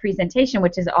throughout the presentation,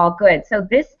 which is all good. So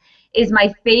this is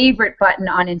my favorite button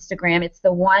on Instagram. It's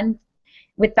the one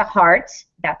with the heart.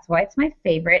 That's why it's my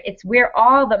favorite. It's where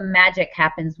all the magic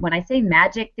happens. When I say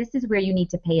magic, this is where you need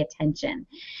to pay attention.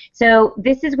 So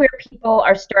this is where people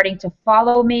are starting to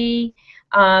follow me.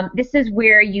 This is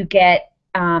where you get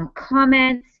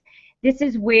comments. This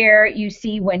is where you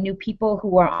see when new people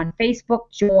who are on Facebook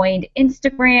joined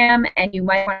Instagram, and you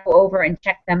might want to go over and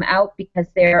check them out because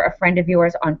they're a friend of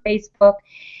yours on Facebook.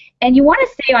 And you want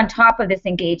to stay on top of this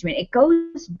engagement. It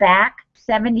goes back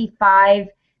 75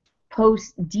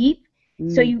 posts deep.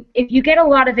 So Mm, if you get a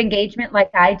lot of engagement like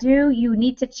I do, you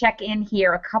need to check in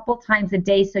here a couple times a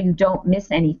day so you don't miss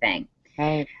anything.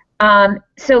 right.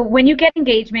 So when you get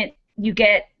engagement, you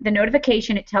get the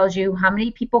notification. It tells you how many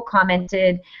people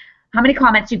commented, how many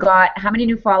comments you got, how many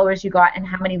new followers you got, and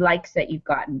how many likes that you've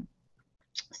gotten.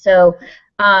 So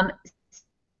um,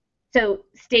 so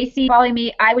Stacy following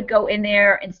me, I would go in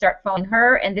there and start following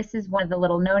her, and this is one of the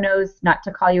little no-nos, not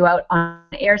to call you out on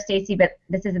air, Stacy, but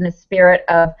this is in the spirit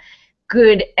of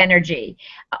good energy.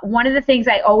 One of the things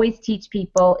I always teach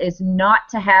people is not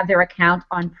to have their account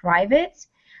on private.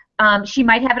 She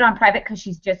might have it on private because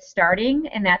she's just starting,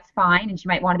 and that's fine, and she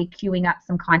might want to be queuing up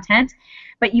some content,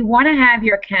 but you want to have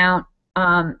your account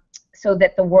so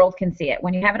that the world can see it.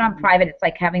 When you have it on private, it's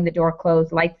like having the door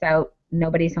closed, lights out,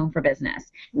 nobody's home for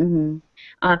business. Mm-hmm.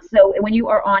 So when you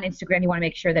are on Instagram, you want to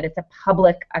make sure that it's a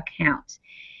public account.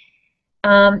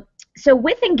 So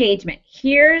with engagement,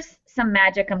 here's some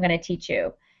magic I'm going to teach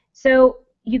you. So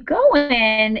you go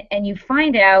in and you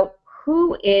find out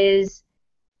who is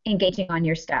engaging on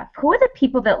your stuff. Who are the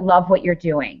people that love what you're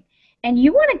doing? And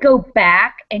you want to go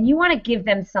back and you want to give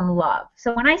them some love.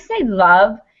 So when I say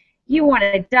love, you want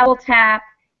to double tap.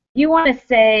 You want to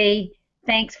say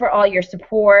thanks for all your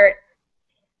support.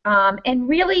 And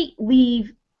really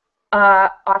leave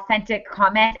authentic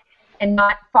comment and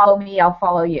not follow me, I'll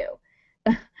follow you.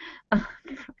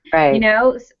 Right. You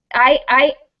know,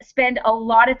 I spend a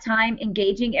lot of time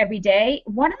engaging every day.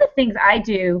 One of the things I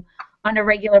do on a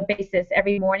regular basis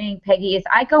every morning, Peggy, is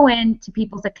I go into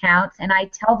people's accounts and I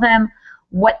tell them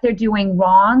what they're doing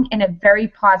wrong in a very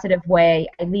positive way.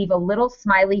 I leave a little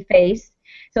smiley face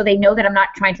so they know that I'm not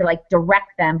trying to like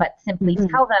direct them, but simply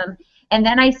tell them. And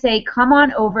then I say, come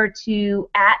on over to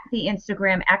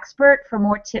 @the_Instagram_expert for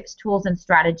more tips, tools, and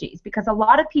strategies. Because a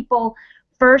lot of people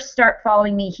first start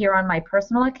following me here on my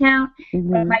personal account.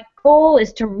 And my goal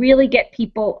is to really get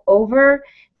people over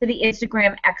to the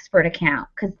Instagram expert account,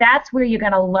 because that's where you're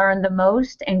going to learn the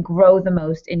most and grow the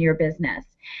most in your business.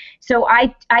 So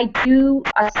I do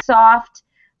a soft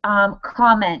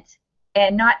comment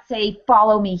and not say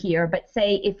follow me here, but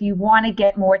say if you want to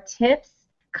get more tips,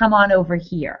 come on over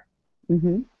here.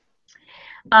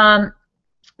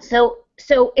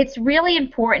 So it's really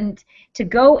important to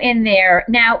go in there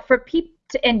now for people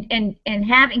and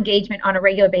have engagement on a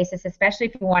regular basis, especially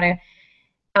if you want to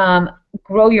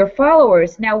grow your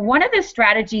followers. Now, one of the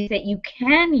strategies that you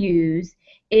can use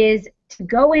is to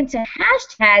go into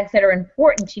hashtags that are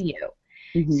important to you.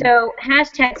 So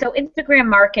Instagram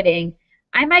marketing,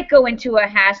 I might go into a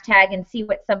hashtag and see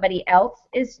what somebody else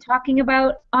is talking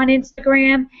about on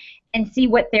Instagram and see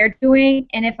what they're doing.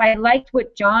 And if I liked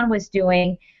what John was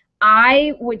doing,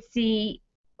 I would see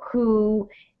who's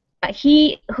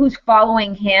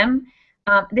following him.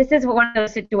 This is one of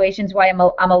those situations why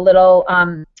I'm a little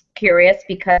curious,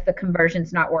 because the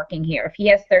conversion's not working here. If he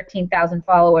has 13,000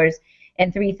 followers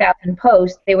and 3,000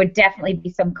 posts, there would definitely be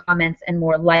some comments and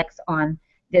more likes on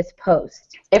this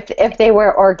post. If they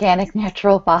were organic,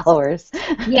 natural followers.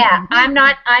 Yeah, I'm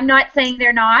not saying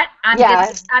they're not. I'm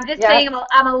just saying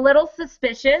I'm a little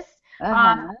suspicious.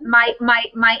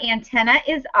 My antenna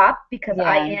is up because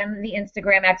I am the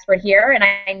Instagram expert here, and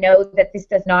I know that this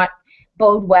does not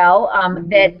bode well,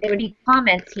 that there would be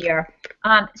comments here.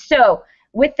 So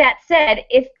with that said,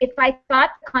 if I thought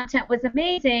the content was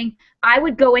amazing, I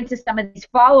would go into some of these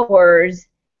followers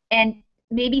and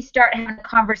maybe start having a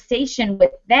conversation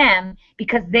with them,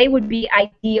 because they would be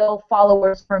ideal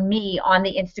followers for me on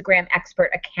the Instagram expert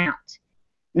account.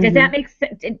 Does that make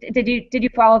sense? Did you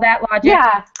follow that logic?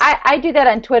 Yeah, I do that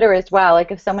on Twitter as well.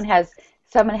 Like if someone has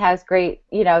great,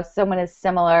 someone is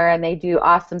similar and they do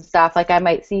awesome stuff, like I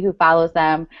might see who follows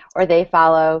them or they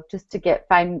follow, just to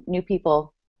find new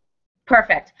people.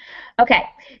 Perfect. Okay,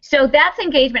 so that's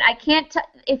engagement.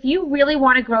 If you really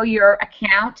want to grow your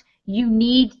account, you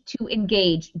need to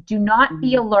engage. Do not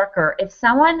be a lurker. If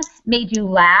someone made you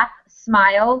laugh,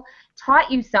 smile, taught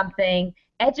you something,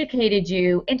 educated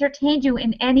you, entertained you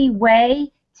in any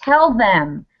way, tell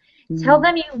them. Tell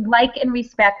them you like and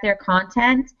respect their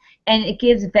content, and it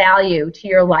gives value to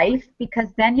your life, because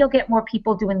then you'll get more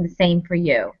people doing the same for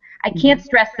you. I can't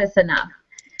stress this enough.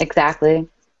 Exactly.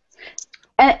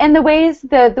 And the ways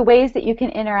that you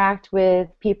can interact with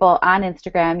people on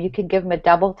Instagram, you can give them a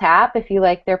double tap if you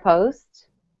like their post.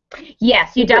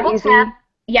 Yes, you double tap.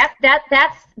 Yep,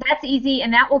 that's easy,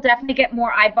 and that will definitely get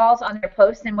more eyeballs on their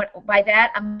posts. And by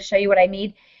that, I'm going to show you what I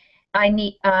mean. I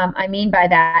mean by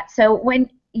that. So when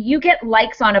you get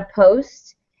likes on a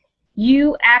post,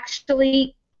 you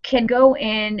actually can go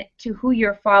in to who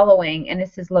you're following, and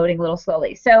this is loading a little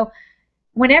slowly. So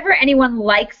whenever anyone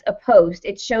likes a post,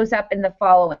 it shows up in the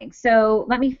following. So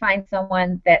let me find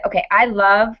someone that, okay, I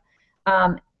love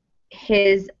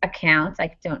his account.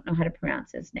 I don't know how to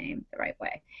pronounce his name the right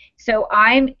way. So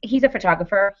he's a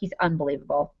photographer. He's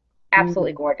unbelievable.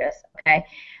 Absolutely gorgeous. Okay.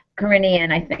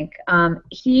 Karinian, I think.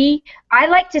 I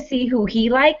like to see who he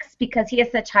likes, because he has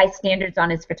such high standards on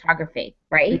his photography,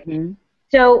 right?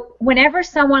 So whenever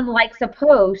someone likes a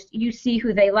post, you see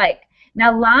who they like.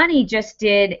 Now, Lonnie just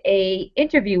did an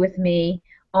interview with me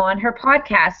on her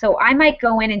podcast, so I might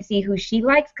go in and see who she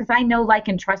likes, because I know, like,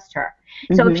 and trust her.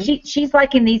 So if she's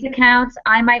liking these accounts,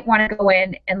 I might want to go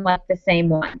in and like the same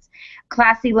ones.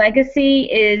 Classy Legacy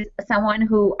is someone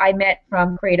who I met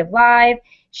from Creative Live.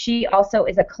 She also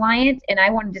is a client, and I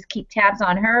want to just keep tabs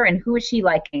on her, and who is she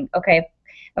liking? Okay,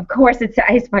 of course, it's the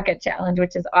Ice Bucket Challenge,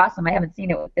 which is awesome. I haven't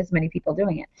seen it with this many people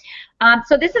doing it.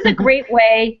 So this is a great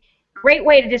way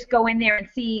to just go in there and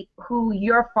see who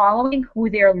you're following, who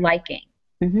they're liking.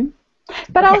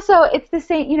 But also, it's the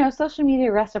same, social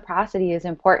media reciprocity is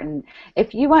important.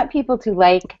 If you want people to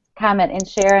like, comment, and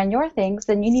share on your things,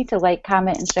 then you need to like,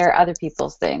 comment, and share other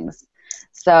people's things.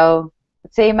 So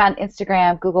same on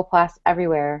Instagram, Google+,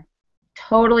 everywhere.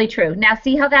 Totally true. Now,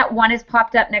 see how that one is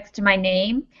popped up next to my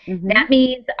name? That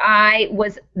means I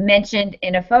was mentioned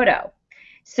in a photo.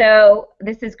 So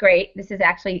this is great. This is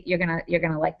actually you're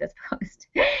gonna like this post.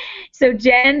 So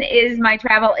Jen is my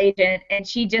travel agent, and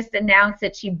she just announced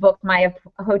that she booked my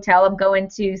hotel. I'm going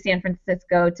to San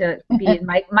Francisco to be in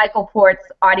Michael Port's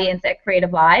audience at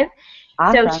Creative Live.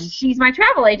 So Awesome. she's my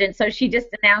travel agent. So she just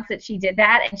announced that she did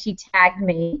that, and she tagged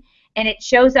me, and it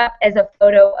shows up as a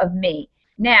photo of me.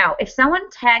 Now, if someone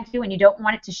tags you and you don't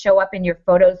want it to show up in your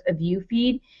photos of you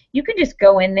feed, you can just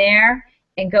go in there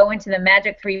and go into the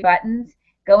magic 3 buttons,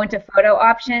 go into photo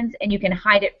options, and you can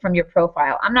hide it from your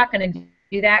profile. I'm not going to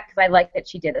do that because I like that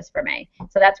she did this for me.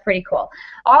 So that's pretty cool.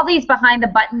 All these behind the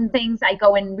button things, I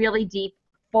go in really deep,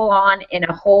 full on in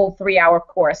a whole 3-hour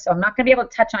course. So I'm not going to be able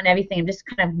to touch on everything. I'm just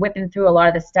kind of whipping through a lot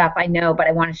of the stuff I know, but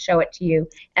I want to show it to you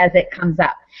as it comes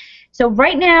up. So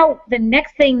right now, the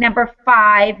next thing, number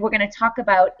 5, we're going to talk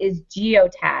about is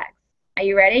geotags. Are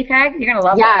you ready, Peg? You're going to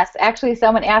love it. Yes, actually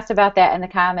someone asked about that in the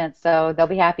comments, so they'll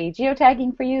be happy.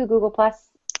 Geotagging for you, Google+.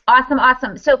 Awesome,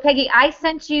 awesome. So Peggy, I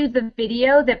sent you the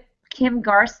video that Kim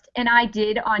Garst and I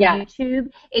did on YouTube.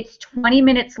 It's 20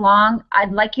 minutes long.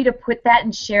 I'd like you to put that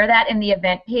and share that in the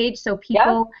event page so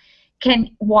people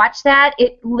can watch that.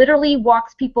 It literally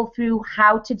walks people through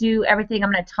how to do everything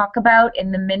I'm going to talk about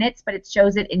in the minutes, but it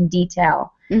shows it in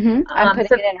detail. I'm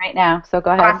putting it in right now, so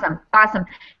go ahead. Awesome, awesome.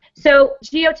 So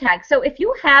geotag. So if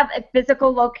you have a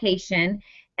physical location,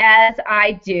 as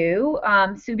I do,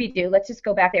 Subi do, let's just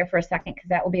go back there for a second because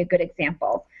that will be a good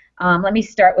example. Let me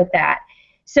start with that.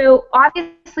 So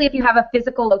obviously if you have a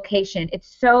physical location,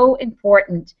 it's so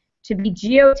important to be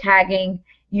geotagging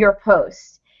your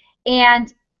posts.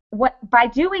 And by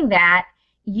doing that,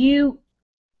 you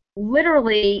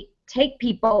literally take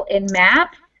people in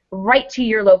map right to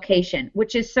your location,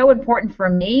 which is so important for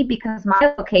me because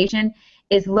my location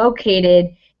is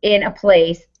located in a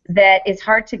place that is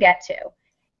hard to get to.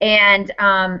 And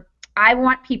I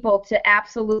want people to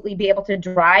absolutely be able to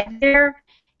drive there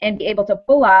and be able to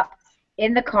pull up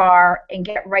in the car and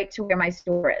get right to where my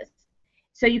store is.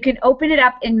 So you can open it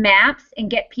up in maps and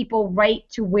get people right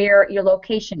to where your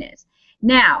location is.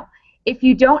 Now, if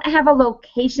you don't have a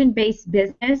location-based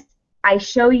business, I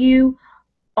show you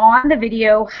on the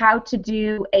video how to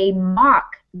do a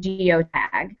mock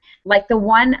geotag, like the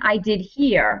one I did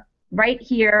here, right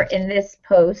here in this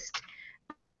post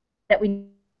that we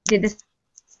did this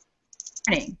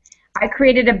morning. I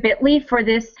created a bit.ly for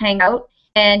this Hangout,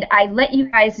 and I let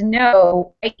you guys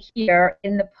know right here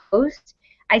in the post.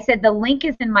 I said the link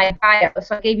is in my bio,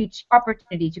 so I gave you 2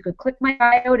 opportunities. You could click my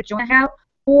bio to join Hangout,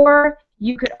 or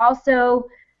you could also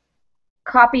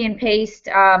copy and paste,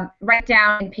 write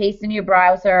down and paste in your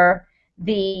browser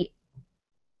the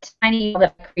tiny email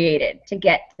that I created to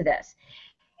get to this.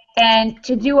 And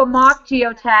to do a mock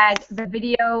geotag, the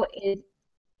video is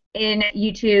in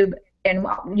YouTube, and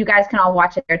you guys can all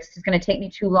watch it there. It's just going to take me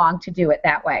too long to do it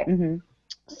that way.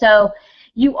 So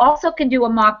you also can do a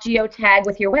mock geotag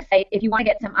with your website if you want to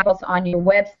get some eyeballs on your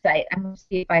website. I'm going to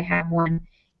see if I have one.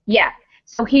 Yeah.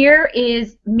 So here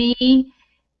is me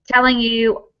telling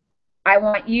you I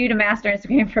want you to master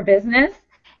Instagram for business,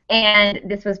 and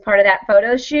this was part of that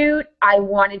photo shoot. I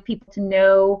wanted people to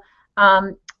know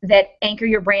that anchor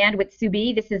your brand with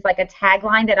Subi. This is like a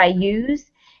tagline that I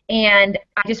use, and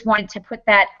I just wanted to put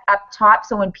that up top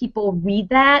so when people read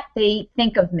that, they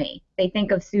think of me. They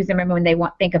think of Sue Zimmerman when they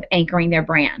think of anchoring their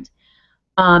brand.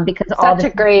 Because such a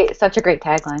great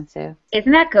tagline, Sue.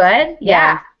 Isn't that good?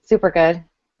 Yeah, super good.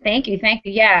 Thank you, thank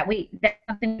you. Yeah, that's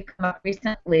something we come up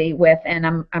recently with, and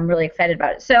I'm really excited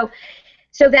about it.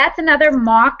 So that's another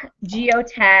mock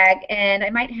geotag, and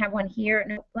I might have one here.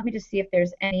 No, let me just see if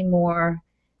there's any more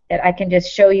that I can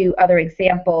just show you other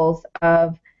examples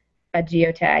of a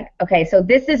geotag. Okay, so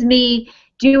this is me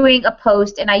doing a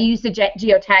post, and I use the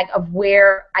geotag of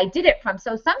where I did it from.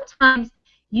 So sometimes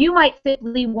you might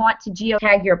simply want to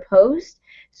geotag your post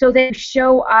so that you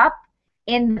show up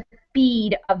in the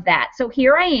feed of that. So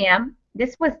here I am.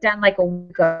 This was done like a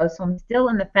week ago, so I'm still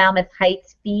in the Falmouth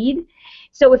Heights feed.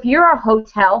 So if you're a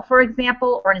hotel, for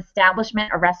example, or an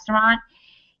establishment, a restaurant,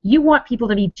 you want people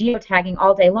to be geotagging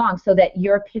all day long so that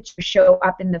your pictures show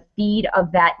up in the feed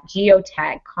of that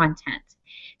geotag content.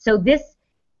 So this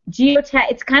geotag,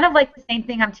 it's kind of like the same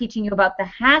thing I'm teaching you about the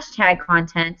hashtag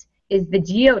content is the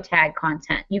geotag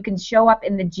content. You can show up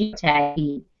in the geotag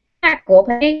feed. Isn't that cool,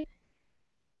 Peggy?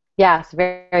 Yes,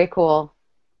 very, very cool.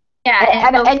 Yeah,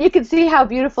 and you can see how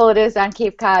beautiful it is on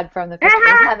Cape Cod from the pictures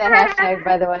on that hashtag,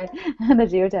 by the way, on the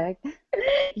geotag.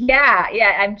 Yeah,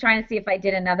 I'm trying to see if I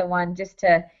did another one just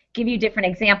to give you different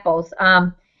examples.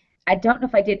 I don't know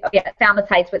if I did. Oh, yeah, Falmouth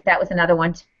Heights, but that was another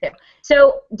one too.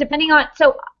 So depending on,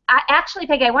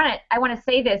 Peggy, I want to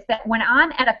say this, that when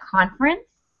I'm at a conference,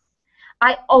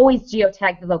 I always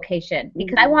geotag the location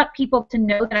because I want people to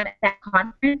know that I'm at that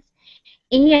conference.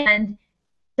 And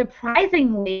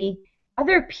surprisingly,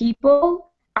 other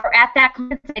people are at that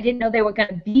conference. I didn't know they were going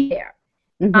to be there.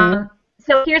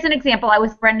 So here's an example. I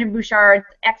was Brendan Bouchard's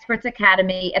Experts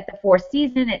Academy at the Four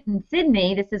Seasons in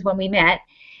Sydney. This is when we met.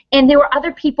 And there were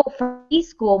other people from B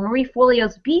School, Marie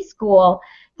Forleo's B School,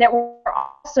 that were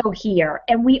also here.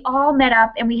 And we all met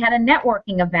up and we had a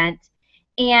networking event.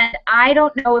 And I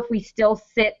don't know if we still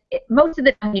sit. Most of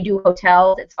the time you do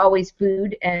hotels, it's always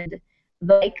food and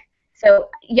the like. So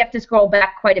you have to scroll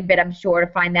back quite a bit, I'm sure,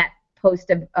 to find that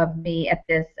post of me at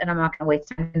this. And I'm not going to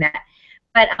waste time on that.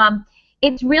 But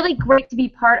it's really great to be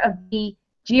part of the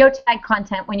geotag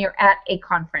content when you're at a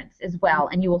conference as well,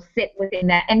 and you will sit within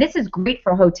that. And this is great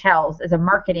for hotels as a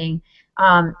marketing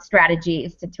strategy,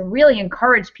 is to really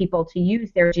encourage people to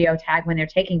use their geotag when they're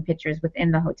taking pictures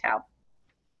within the hotel.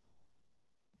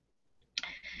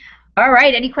 All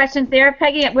right, any questions there,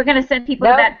 Peggy? We're going to send people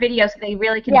to that video so they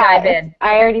really can dive in.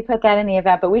 I already put that in the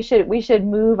event, but we should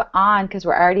move on because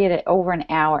we're already at over an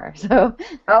hour. So.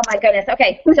 Oh my goodness.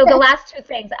 Okay, so the last two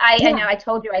things. I know I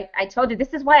told you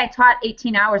this is why I taught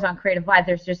 18 hours on Creative Live.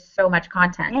 There's just so much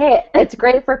content. Hey, it's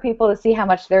great for people to see how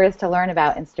much there is to learn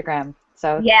about Instagram.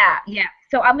 So. Yeah.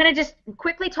 So I'm going to just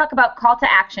quickly talk about call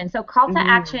to action. So call to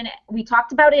action, we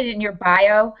talked about it in your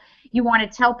bio. You want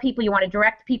to tell people, you want to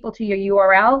direct people to your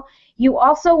URL. You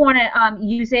also want to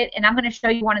use it, and I'm going to show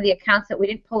you one of the accounts that we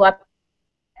didn't pull up,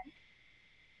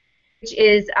 which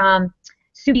is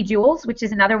Subi Jewels, which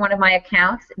is another one of my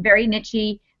accounts, very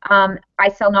niche. I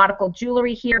sell nautical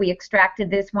jewelry here. We extracted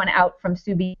this one out from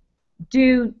Subi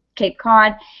Do, Cape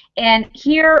Cod. And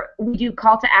here we do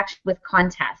call to action with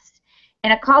contests.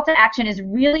 And a call to action is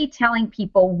really telling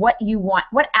people what you want,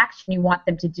 what action you want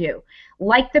them to do.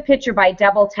 Like the picture by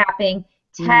double tapping,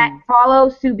 follow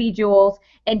Subi Jewels,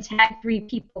 and tag 3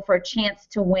 people for a chance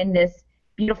to win this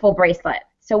beautiful bracelet.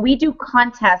 So we do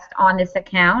contests on this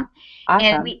account.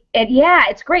 Awesome. And yeah,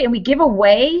 it's great. And we give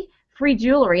away free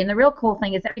jewelry. And the real cool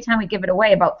thing is every time we give it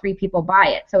away, about 3 people buy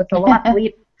it. So it's a lost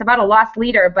lead. It's about a lost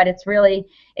leader, but it's really,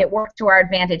 it works to our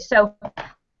advantage. So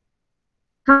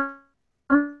come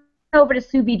over to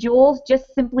Subi Jewels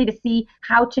just simply to see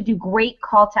how to do great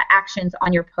call to actions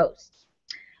on your posts.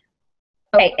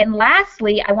 Okay, and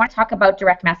lastly, I want to talk about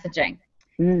direct messaging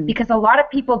because a lot of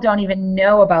people don't even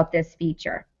know about this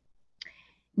feature.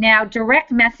 Now,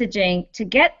 direct messaging, to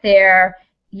get there,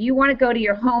 you want to go to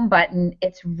your home button.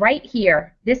 It's right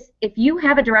here. If you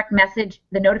have a direct message,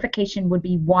 the notification would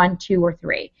be 1, 2, or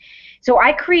 3. So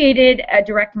I created a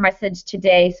direct message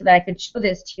today so that I could show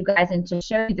this to you guys and to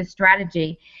show you the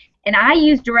strategy. And I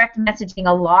use direct messaging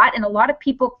a lot, and a lot of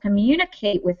people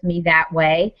communicate with me that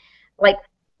way. Like,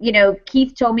 you know,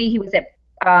 Keith told me he was at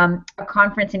a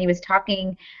conference and he was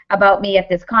talking about me at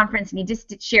this conference, and he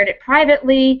just shared it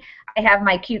privately. I have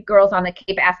my cute girls on the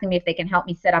Cape asking me if they can help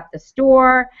me set up the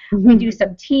store. We do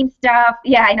some team stuff.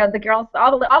 Yeah, I know the girls,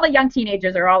 all the young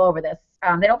teenagers are all over this.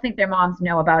 They don't think their moms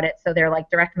know about it, so they're like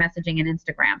direct messaging and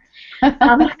Instagram.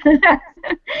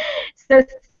 So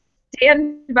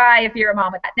stand by if you're a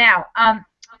mom with that. Now,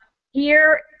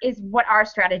 here is what our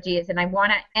strategy is, and I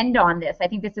want to end on this. I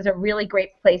think this is a really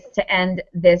great place to end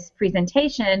this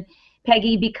presentation,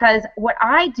 Peggy, because what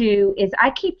I do is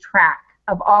I keep track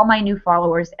of all my new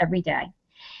followers every day.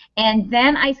 And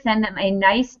then I send them a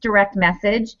nice direct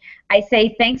message. I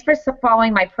say, thanks for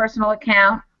following my personal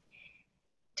account.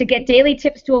 To get daily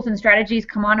tips, tools, and strategies,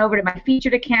 come on over to my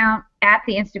featured account at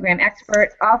the Instagram Expert.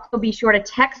 Also, be sure to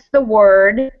text the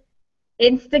word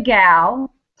Instagal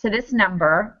to this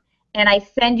number, and I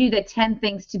send you the 10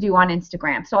 things to do on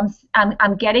Instagram. So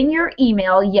I'm getting your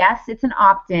email. Yes, it's an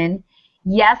opt-in.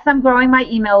 Yes, I'm growing my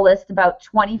email list about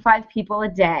 25 people a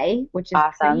day, which is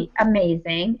pretty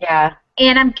amazing. Yeah.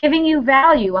 And I'm giving you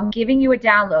value. I'm giving you a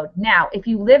download. Now, if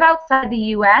you live outside the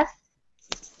U.S.,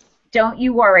 don't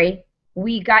you worry.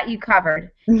 We got you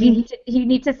covered. You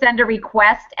need to send a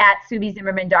request at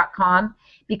subizimmerman.com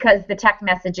because the text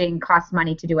messaging costs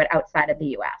money to do it outside of the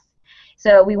U.S.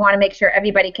 So we want to make sure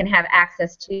everybody can have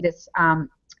access to this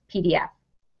PDF.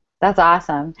 That's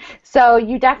awesome. So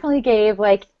you definitely gave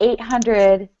like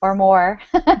 800 or more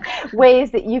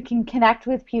ways that you can connect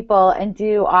with people and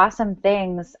do awesome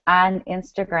things on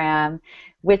Instagram,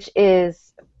 which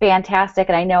is fantastic.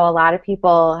 And I know a lot of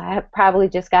people have probably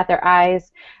just got their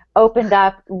eyes opened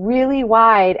up really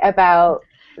wide about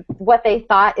what they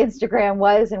thought Instagram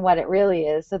was and what it really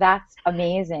is. So that's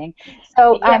amazing.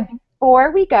 So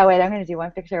before we go, I'm going to do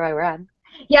one picture while we're on.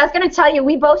 Yeah, I was going to tell you,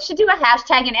 we both should do a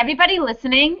hashtag, and everybody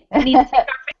listening needs to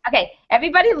take our,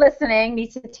 everybody listening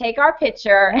needs to take our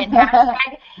picture and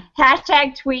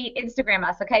Hashtag tweet, Instagram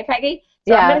us, okay, Peggy?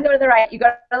 So I'm Yeah, going to go to the right, you go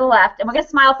to the left, and we're going to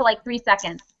smile for like 3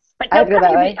 seconds. But I'd don't go cover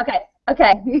that your way.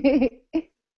 Okay, okay.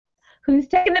 Who's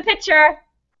taking the picture?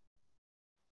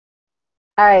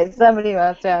 All right, somebody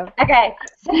must have. Okay.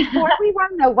 Before we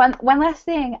run, though, one last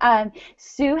thing.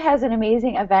 Sue has an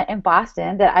amazing event in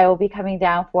Boston that I will be coming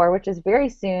down for, which is very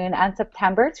soon on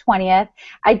September 20th.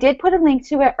 I did put a link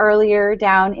to it earlier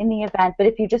down in the event, but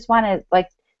if you just want to, like,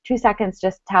 2 seconds,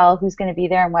 just tell who's going to be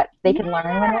there and what they can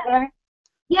learn when they're there.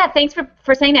 Yeah, thanks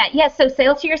for saying that. Yeah, so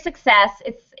Sail to Your Success,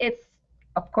 it's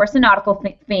of course a nautical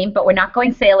theme, but we're not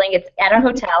going sailing. It's at a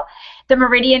hotel, the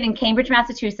Meridian in Cambridge,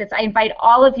 Massachusetts. I invite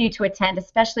all of you to attend,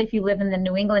 especially if you live in the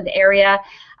New England area.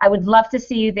 I would love to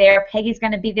see you there. Peggy's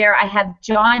going to be there. I have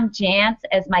John Jantz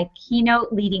as my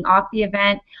keynote leading off the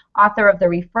event, author of The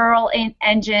Referral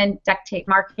Engine, Duct Tape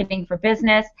Marketing for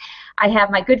Business. I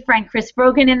have my good friend Chris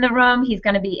Brogan in the room. He's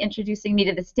going to be introducing me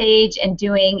to the stage and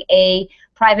doing a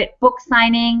private book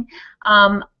signing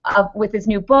with his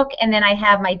new book. And then I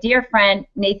have my dear friend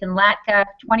Nathan Latka,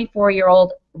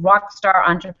 24-year-old rock star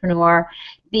entrepreneur,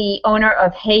 the owner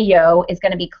of Hey Yo, is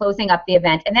going to be closing up the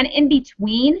event. And then in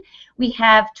between, we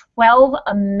have 12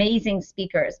 amazing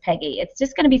speakers, Peggy. It's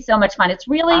just going to be so much fun. It's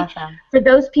really Awesome. for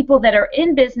those people that are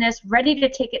in business, ready to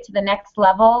take it to the next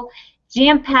level,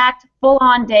 jam-packed,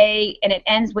 full-on day, and it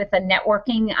ends with a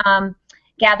networking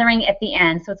gathering at the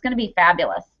end. So it's going to be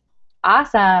fabulous.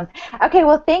 Awesome. Okay,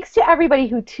 well, thanks to everybody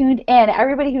who tuned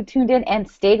in and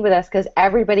stayed with us, because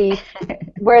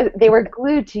they were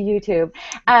glued to YouTube.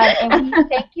 And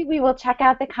thank you. We will check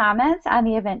out the comments on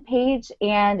the event page.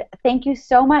 And thank you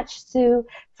so much, Sue,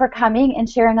 for coming and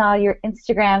sharing all your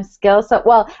Instagram skills. So,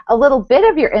 well, a little bit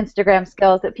of your Instagram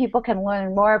skills that people can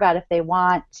learn more about if they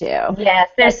want to. Yes,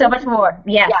 there's so much more.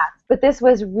 Yes. But this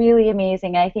was really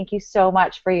amazing, and I thank you so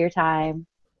much for your time.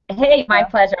 Hey, my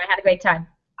pleasure. I had a great time.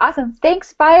 Awesome.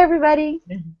 Thanks. Bye, everybody.